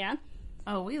him. Yeah?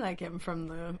 Oh, we like him from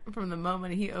the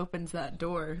moment he opens that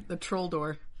door, the troll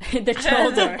door. The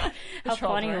troll door. How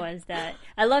troll funny door. was that?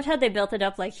 I loved how they built it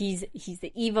up like he's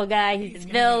the evil guy, he's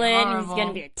the villain, he's going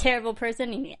to be a terrible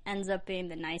person, and he ends up being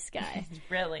the nice guy.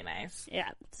 Really nice. Yeah.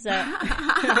 So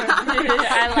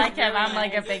I like him. I'm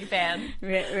like a big fan.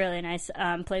 really nice.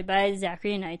 Played by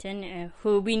Zachary Knighton,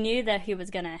 who we knew that he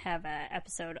was going to have a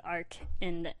episode arc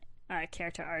in the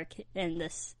character arc in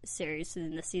this series,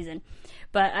 in this season.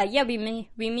 But we meet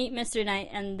Mr. Knight,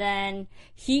 and then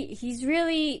he's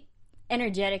really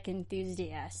energetic,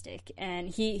 enthusiastic, and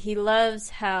he loves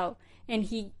how, and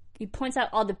he points out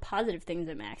all the positive things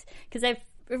of Max. Because I've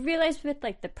realized with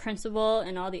like the principal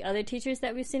and all the other teachers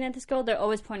that we've seen at the school, they're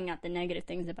always pointing out the negative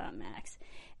things about Max.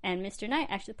 And Mr. Knight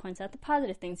actually points out the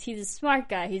positive things. He's a smart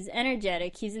guy. He's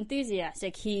energetic. He's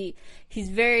enthusiastic. He's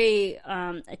very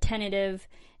attentive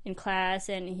in class,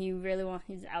 and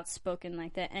he's outspoken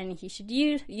like that, and he should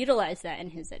utilize that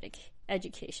in his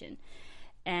education.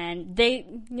 And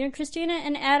Christina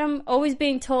and Adam always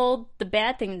being told the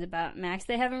bad things about Max,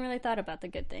 they haven't really thought about the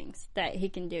good things that he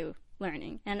can do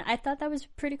learning, and I thought that was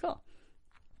pretty cool.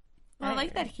 Well, I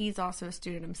like that he's also a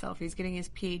student himself. He's getting his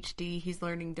PhD. He's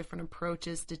learning different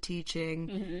approaches to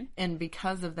teaching, and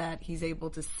because of that, he's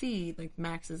able to see like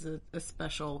Max is a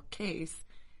special case.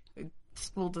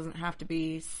 School doesn't have to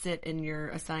be sit in your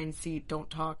assigned seat, don't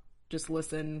talk, just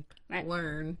listen,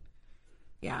 learn.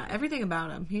 Yeah, everything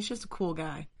about him. He's just a cool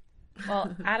guy.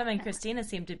 Well, Adam and Christina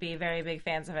seem to be very big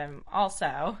fans of him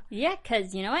also. Yeah,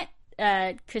 because you know what?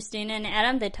 Christina and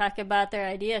Adam, they talk about their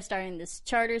idea of starting this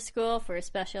charter school for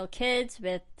special kids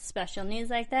with special needs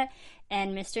like that.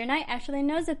 And Mr. Knight actually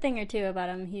knows a thing or two about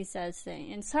him. He says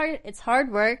it's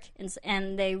hard work,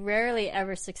 and they rarely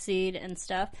ever succeed and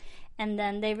stuff. And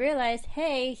then they realized,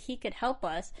 hey, he could help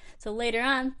us. So later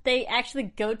on, they actually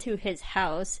go to his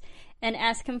house and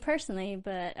ask him personally,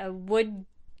 but would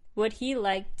he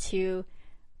like to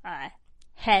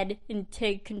head and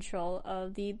take control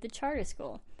of the charter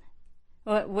school?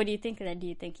 What do you think of that? Do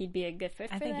you think he'd be a good fit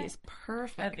for that? I think he's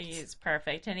perfect. I think he's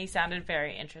perfect, and he sounded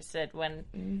very interested when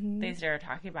they started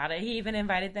talking about it. He even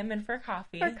invited them in for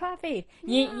coffee.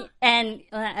 Yeah. And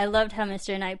I loved how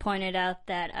Mr. Knight pointed out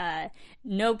that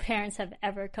no parents have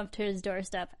ever come to his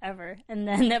doorstep ever, and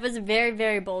then that was a very,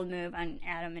 very bold move on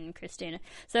Adam and Christina.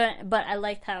 But I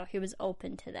liked how he was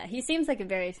open to that. He seems like a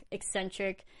very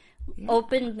eccentric,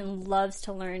 open, and loves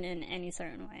to learn in any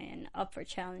certain way and up for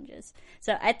challenges.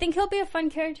 So I think he'll be a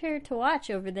fun character to watch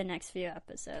over the next few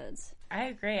episodes. I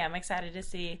agree. I'm excited to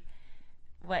see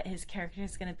what his character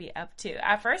is going to be up to.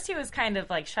 At first he was kind of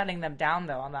like shutting them down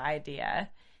though on the idea.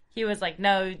 He was like,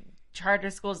 no, charter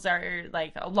schools are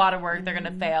like a lot of work, they're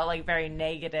going to fail, like very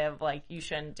negative, like you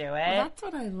shouldn't do it. Well, that's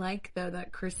what I like though,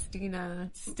 that Christina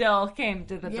still came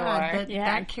to the door.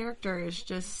 That character is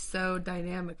just so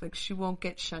dynamic. Like she won't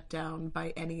get shut down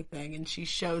by anything, and she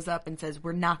shows up and says,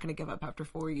 we're not going to give up after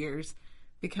 4 years.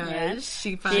 Because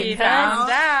she found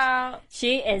out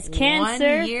she is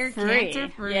cancer 1 year free.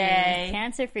 Cancer-free. Yay.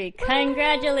 Cancer-free.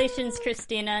 Congratulations,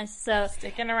 Christina. So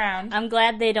sticking around. I'm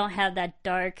glad they don't have that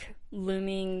dark,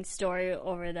 looming story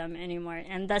over them anymore.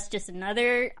 And that's just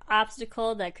another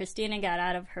obstacle that Christina got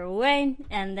out of her way.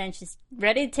 And then she's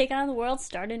ready to take on the world,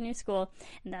 start a new school.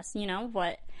 And that's,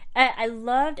 what... I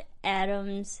loved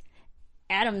Adam's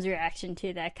reaction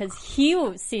to that, because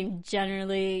he seemed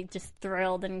generally just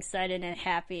thrilled and excited and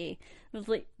happy. It was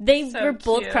like they were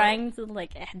both crying,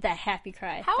 like that happy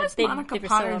cry. How is Monica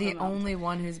Potter the only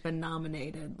one who's been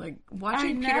nominated? Like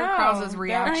watching Peter Krause's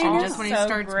reaction just when he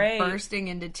starts bursting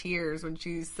into tears when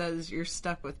she says, "You're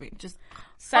stuck with me." Just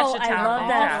such a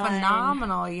talent,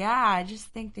 phenomenal. Yeah, I just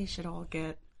think they should all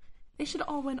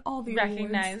win all the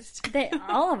recognized. Awards.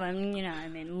 All of them,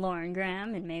 Lauren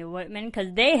Graham and Mae Whitman,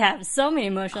 because they have so many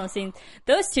emotional scenes.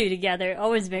 Those two together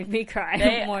always make me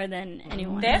cry more than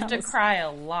anyone else. They have to cry a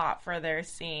lot for their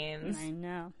scenes. I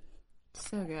know.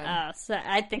 So good. So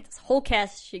I think this whole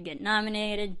cast should get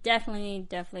nominated. Definitely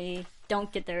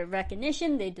don't get the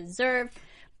recognition they deserve.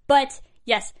 But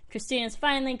yes, Christina's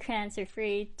finally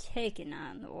cancer-free, taking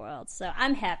on the world. So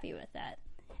I'm happy with that.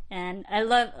 And I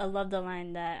love the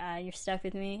line that you're stuck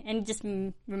with me, and it just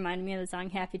reminded me of the song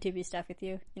 "Happy to Be Stuck with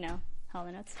You." You know, Hall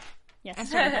 & Oates. Yes, I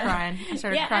started crying.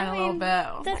 A little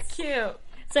bit. That's cute.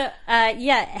 So,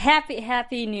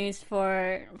 happy news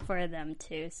for them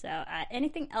too. So,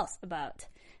 anything else about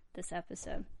this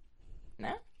episode?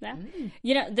 No.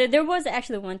 You know, there was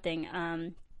actually one thing.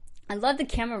 I love the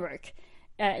camera work,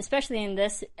 especially in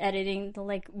this editing.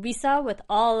 Like we saw with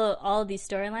all of these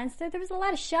storylines, there was a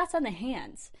lot of shots on the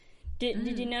hands.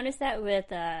 Did you notice that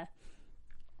with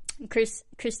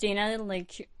Christina?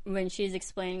 Like when she's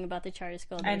explaining about the charter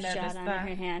school, there's a shot on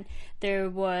her hand. There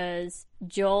was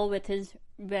Joel with his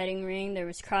wedding ring. There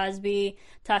was Crosby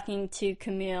talking to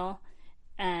Camille,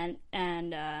 and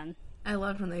I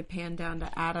loved when they panned down to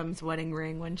Adam's wedding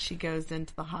ring when she goes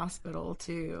into the hospital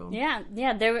too. Yeah.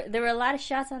 There were a lot of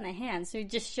shots on the hands, so it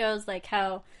just shows like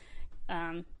how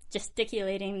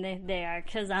gesticulating they are.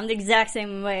 Because I'm the exact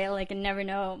same way. Like I never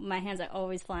know, my hands are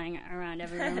always flying around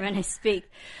everywhere when I speak.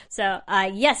 So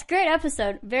yes, great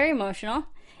episode, very emotional.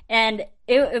 And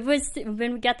it was,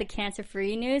 when we got the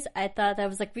cancer-free news, I thought that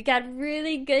was like, we got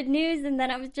really good news, and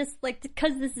then I was just like,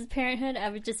 because this is Parenthood, I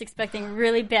was just expecting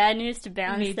really bad news to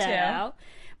balance that out.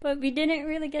 But we didn't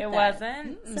really get that. It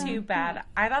wasn't too bad.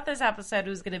 I thought this episode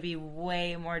was going to be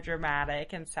way more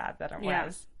dramatic and sad than it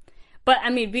was. But, I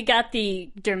mean, we got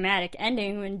the dramatic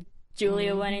ending when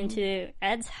Julia went into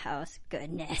Ed's house.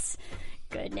 Goodness.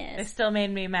 It still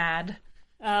made me mad.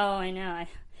 Oh, I know.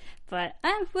 But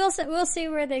we'll see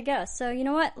where they go. So, you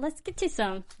know what? Let's get to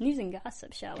some news and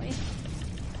gossip, shall we?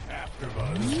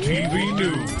 AfterBuzz TV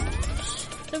News.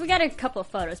 So we got a couple of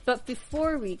photos. But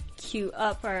before we cue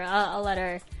up, I'll let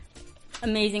our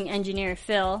amazing engineer,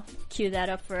 Phil, cue that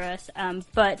up for us.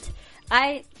 But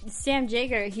Sam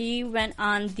Jaeger, he went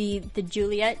on the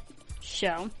Juliet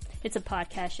show. It's a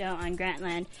podcast show on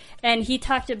Grantland. And he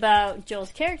talked about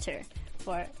Joel's character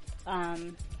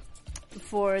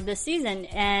for the season,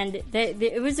 and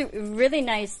it was a really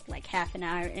nice, like, half an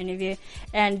hour interview,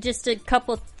 and just a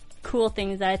couple cool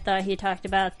things that I thought he talked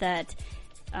about that,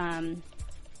 the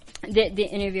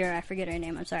interviewer, I forget her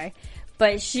name, I'm sorry,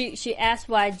 but she asked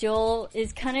why Joel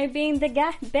is kind of being the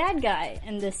bad guy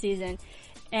in this season,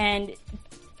 and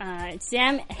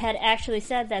Sam had actually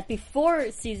said that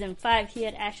before season 5, he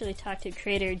had actually talked to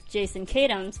creator Jason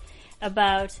Katims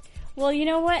about, well, you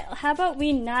know what, how about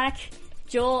we knock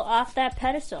Joel off that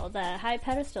pedestal, that high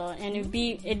pedestal, and it'd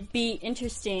be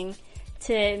interesting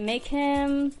to make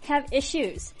him have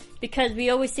issues, because we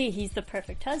always see he's the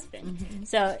perfect husband. Mm-hmm.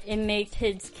 So it made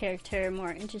his character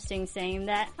more interesting, saying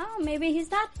that, maybe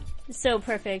he's not so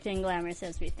perfect and glamorous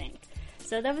as we think.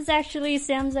 So that was actually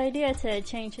Sam's idea to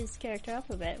change his character up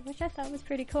a bit, which I thought was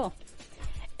pretty cool.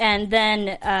 And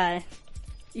then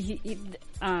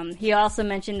he also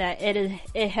mentioned that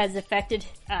it has affected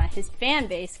his fan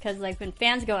base, because like when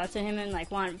fans go up to him and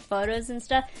like want photos and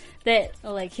stuff, that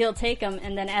like he'll take them,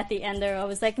 and then at the end they're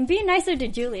always like, "Be nicer to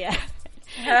Julia,"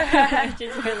 which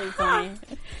is really funny.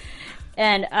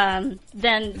 And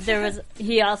then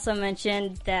he also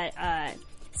mentioned that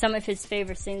some of his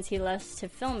favorite scenes he loves to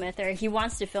film with, or he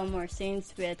wants to film more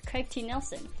scenes with Craig T.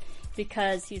 Nelson,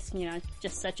 because he's,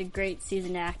 just such a great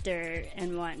seasoned actor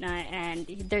and whatnot. And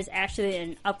there's actually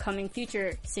an upcoming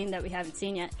future scene that we haven't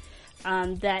seen yet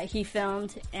that he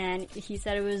filmed, and he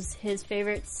said it was his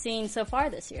favorite scene so far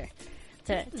this year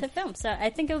to film. So I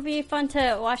think it'll be fun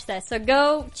to watch that. So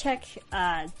go check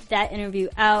that interview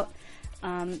out.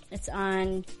 It's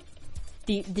on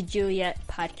the Juliet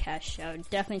podcast show.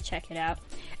 Definitely check it out.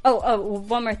 Oh,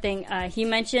 one more thing. He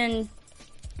mentioned,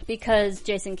 because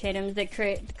Jason Katims, the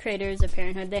creators of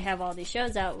Parenthood, they have all these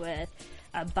shows out with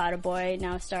Bada Boy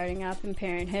now starting up in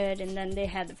Parenthood, and then they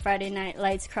had the Friday Night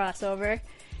Lights crossover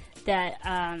that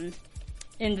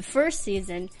in the first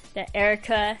season that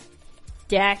Erica,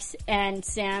 Dax, and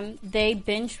Sam, they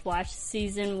binge-watched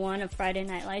season 1 of Friday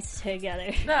Night Lights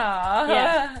together. Aww.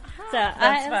 Yeah. So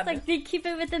I was like, they keep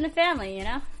it within the family,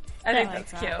 I think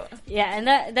that's cute. Yeah, and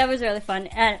that was really fun.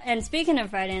 And speaking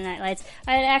of Friday Night Lights,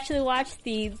 I had actually watched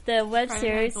the web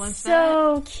series.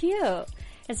 So cute.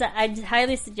 And so I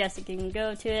highly suggest you can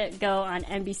go to it. Go on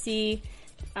NBC.com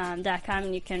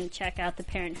and you can check out the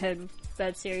Parenthood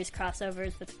web series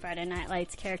crossovers with the Friday Night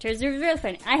Lights characters. It was really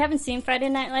fun. I haven't seen Friday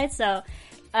Night Lights, so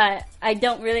I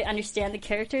don't really understand the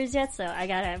characters yet, so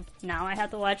now I have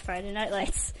to watch Friday Night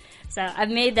Lights. So I've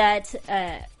made that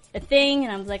a thing,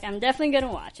 and I was like, I'm definitely going to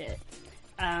watch it.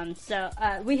 So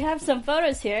we have some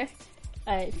photos here.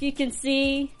 If you can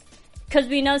see, because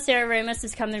we know Sarah Ramos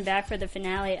is coming back for the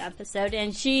finale episode,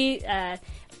 and she, I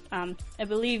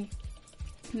believe,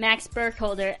 Max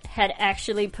Burkholder had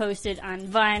actually posted on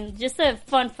Vine just a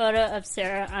fun photo of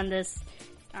Sarah on this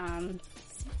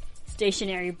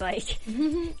stationary bike,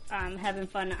 having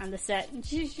fun on the set.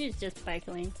 She's just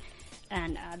bicycling.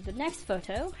 And the next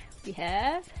photo we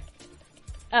have...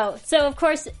 Oh, so of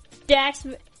course, Dax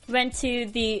went to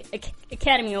the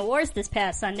Academy Awards this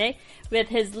past Sunday with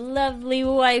his lovely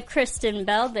wife, Kristen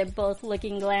Bell. They're both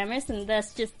looking glamorous, and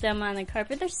that's just them on the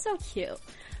carpet. They're so cute.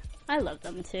 I love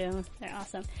them, too. They're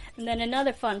awesome. And then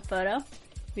another fun photo.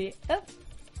 We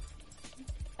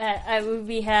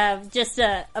have just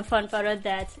a fun photo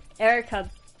that Erica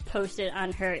posted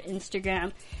on her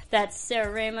Instagram. That's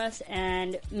Sarah Ramos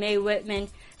and Mae Whitman.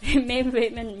 Mae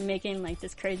Whitman making like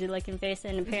this crazy looking face,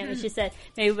 and apparently she said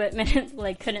Mae Whitman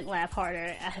like couldn't laugh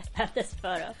harder at this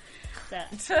photo.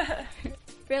 So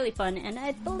really fun, and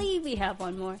I believe we have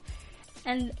one more,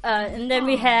 and then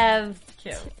we have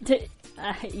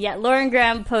Lauren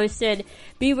Graham posted,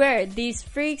 "Beware, these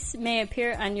freaks may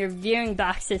appear on your viewing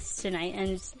boxes tonight," and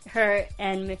it's her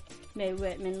and Mae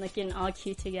Whitman looking all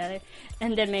cute together.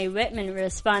 And then Mae Whitman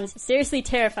responds, "Seriously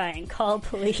terrifying. Call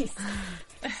police."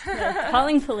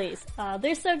 Calling police.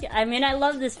 They're so good. I mean, I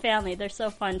love this family. They're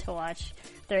so fun to watch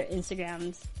their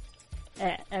Instagrams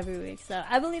every week. So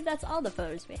I believe that's all the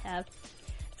photos we have.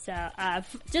 So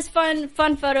just fun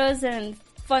photos and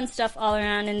fun stuff all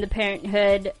around in the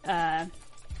Parenthood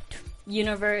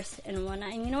universe and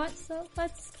whatnot. And you know what? So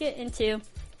let's get into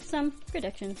some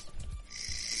predictions.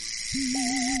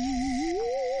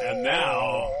 And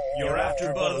now, your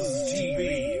AfterBuzz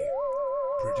TV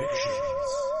predictions.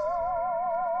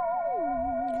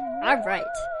 All right.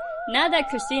 Now that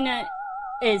Christina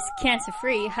is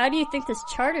cancer-free, how do you think this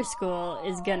charter school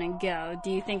is going to go? Do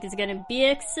you think it's going to be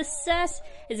a success?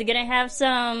 Is it going to have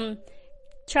some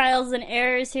trials and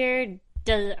errors here?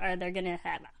 Are they going to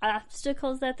have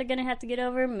obstacles that they're going to have to get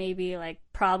over? Maybe like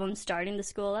problems starting the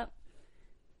school up?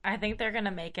 I think they're going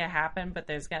to make it happen, but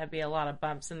there's going to be a lot of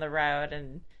bumps in the road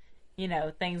and, you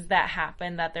know, things that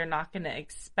happen that they're not going to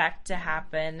expect to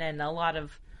happen, and a lot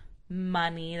of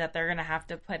money that they're going to have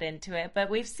to put into it. But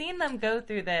we've seen them go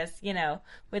through this, you know,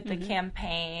 with the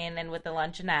campaign and with the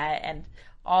luncheonette and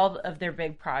all of their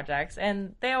big projects,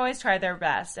 and they always try their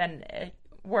best, and it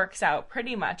works out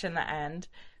pretty much in the end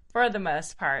for the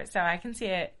most part. So I can see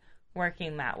it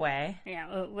working that way.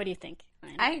 Yeah, what do you think?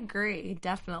 I agree,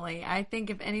 definitely. I think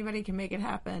if anybody can make it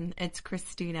happen, it's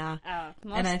Christina. Oh,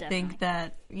 most and I definitely. think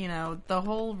that, you know, the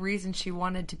whole reason she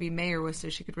wanted to be mayor was so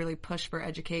she could really push for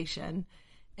education.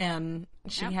 And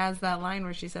she has that line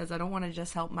where she says, "I don't want to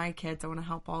just help my kids, I want to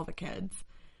help all the kids."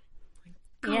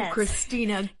 Go, Yes.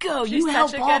 Christina, go. She's You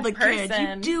help such a all good the kids. You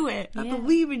person. do it. I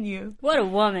believe in you. What a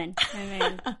woman. I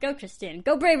mean, go Christine.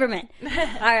 Go Braverman.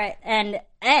 All right. And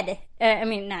Ed.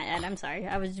 Not Ed. I'm sorry.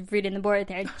 I was reading the board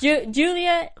there.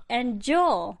 Julia and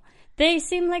Joel. They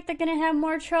seem like they're going to have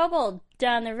more trouble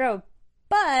down the road.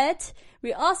 But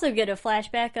we also get a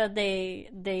flashback of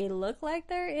they look like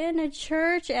they're in a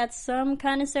church at some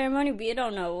kind of ceremony. We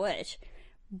don't know which.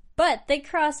 But they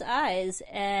cross eyes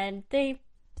and they're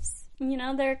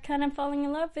kind of falling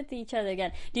in love with each other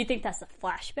again. Do you think that's a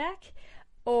flashback?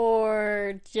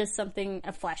 Or just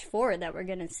a flash forward that we're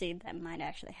going to see that might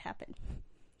actually happen?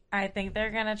 I think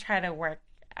they're going to try to work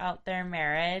out their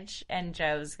marriage, and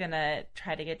Joe's going to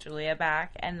try to get Julia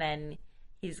back, and then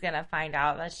he's going to find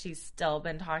out that she's still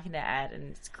been talking to Ed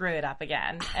and screw it up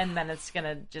again. And then it's going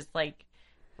to just, like,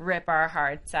 rip our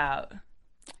hearts out.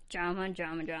 Drama.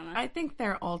 I think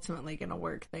they're ultimately going to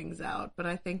work things out, but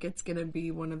I think it's going to be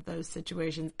one of those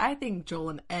situations. I think Joel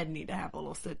and Ed need to have a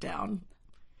little sit down.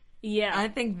 Yeah. I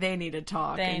think they need to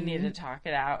talk. They need to talk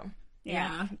it out.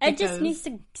 Yeah. Ed just needs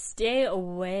to stay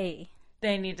away.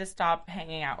 They need to stop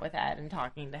hanging out with Ed and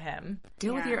talking to him.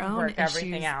 Deal with your own Work issues,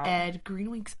 everything out. Ed.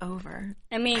 Green Week's over.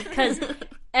 I mean, because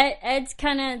Ed's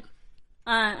kind of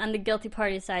on the guilty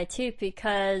party side, too,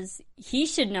 because he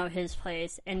should know his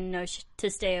place and know to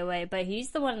stay away, but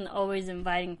he's the one always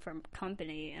inviting for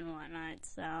company and whatnot,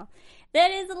 so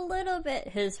that is a little bit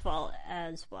his fault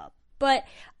as well. But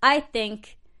I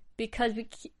think because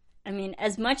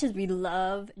as much as we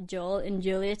love Joel and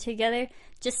Julia together,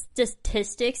 just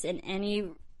statistics in any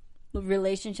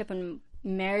relationship and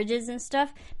marriages and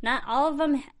stuff, not all of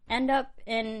them end up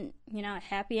in,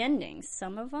 happy endings.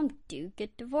 Some of them do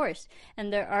get divorced,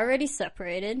 and they're already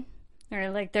separated, or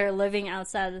like they're living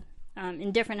outside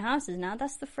in different houses now.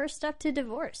 That's the first step to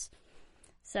divorce.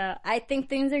 So I think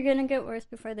things are going to get worse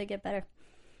before they get better.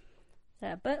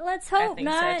 So, but let's hope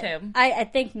not. I think so too. I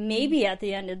think maybe at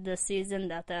the end of the season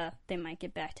that they might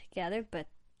get back together, but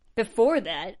before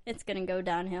that, it's going to go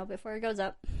downhill before it goes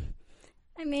up.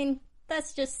 I mean,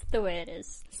 that's just the way it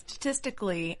is.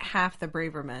 Statistically, half the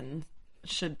Bravermen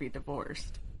should be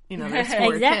divorced. You know, there's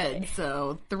 4 Exactly. kids,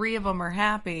 so 3 of them are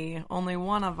happy. Only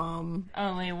one of them.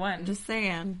 Only one. Just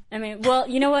saying. I mean, well,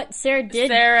 you know what? Sarah did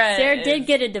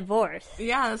get a divorce.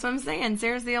 Yeah, that's what I'm saying.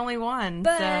 Sarah's the only one.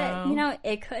 But, so. you know,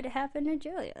 it could happen to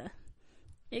Julia.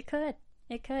 It could.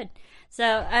 It could. So,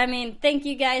 I mean, thank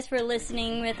you guys for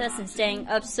listening with us and staying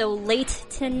up so late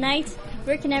tonight.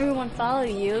 Where can everyone follow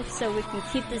you so we can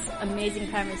keep this amazing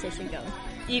conversation going?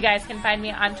 You guys can find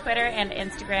me on Twitter and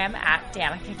Instagram at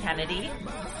Danica Kennedy.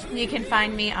 You can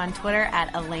find me on Twitter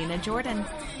at Elena Jordan.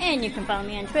 And you can follow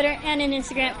me on Twitter and on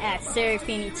Instagram at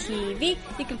Serafini TV.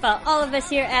 You can follow all of us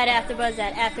here at AfterBuzz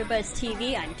at AfterBuzz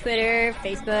TV on Twitter,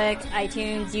 Facebook,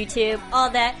 iTunes, YouTube, all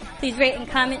that. Please rate and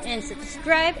comment and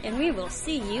subscribe, and we will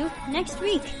see you next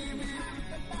week.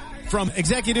 From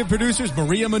executive producers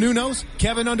Maria Menounos,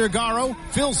 Kevin Undergaro,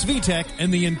 Phil Svitek,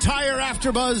 and the entire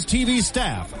AfterBuzz TV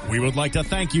staff, we would like to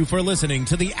thank you for listening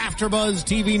to the AfterBuzz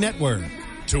TV network.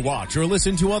 To watch or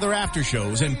listen to other after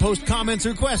shows and post comments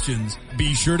or questions,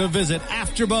 be sure to visit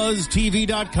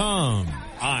AfterBuzzTV.com.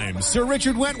 I'm Sir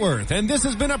Richard Wentworth, and this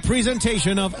has been a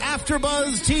presentation of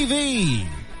AfterBuzz TV.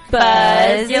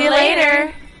 Buzz you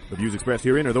later. The views expressed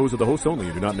herein are those of the hosts only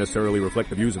and do not necessarily reflect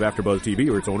the views of AfterBuzz TV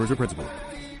or its owners or principals.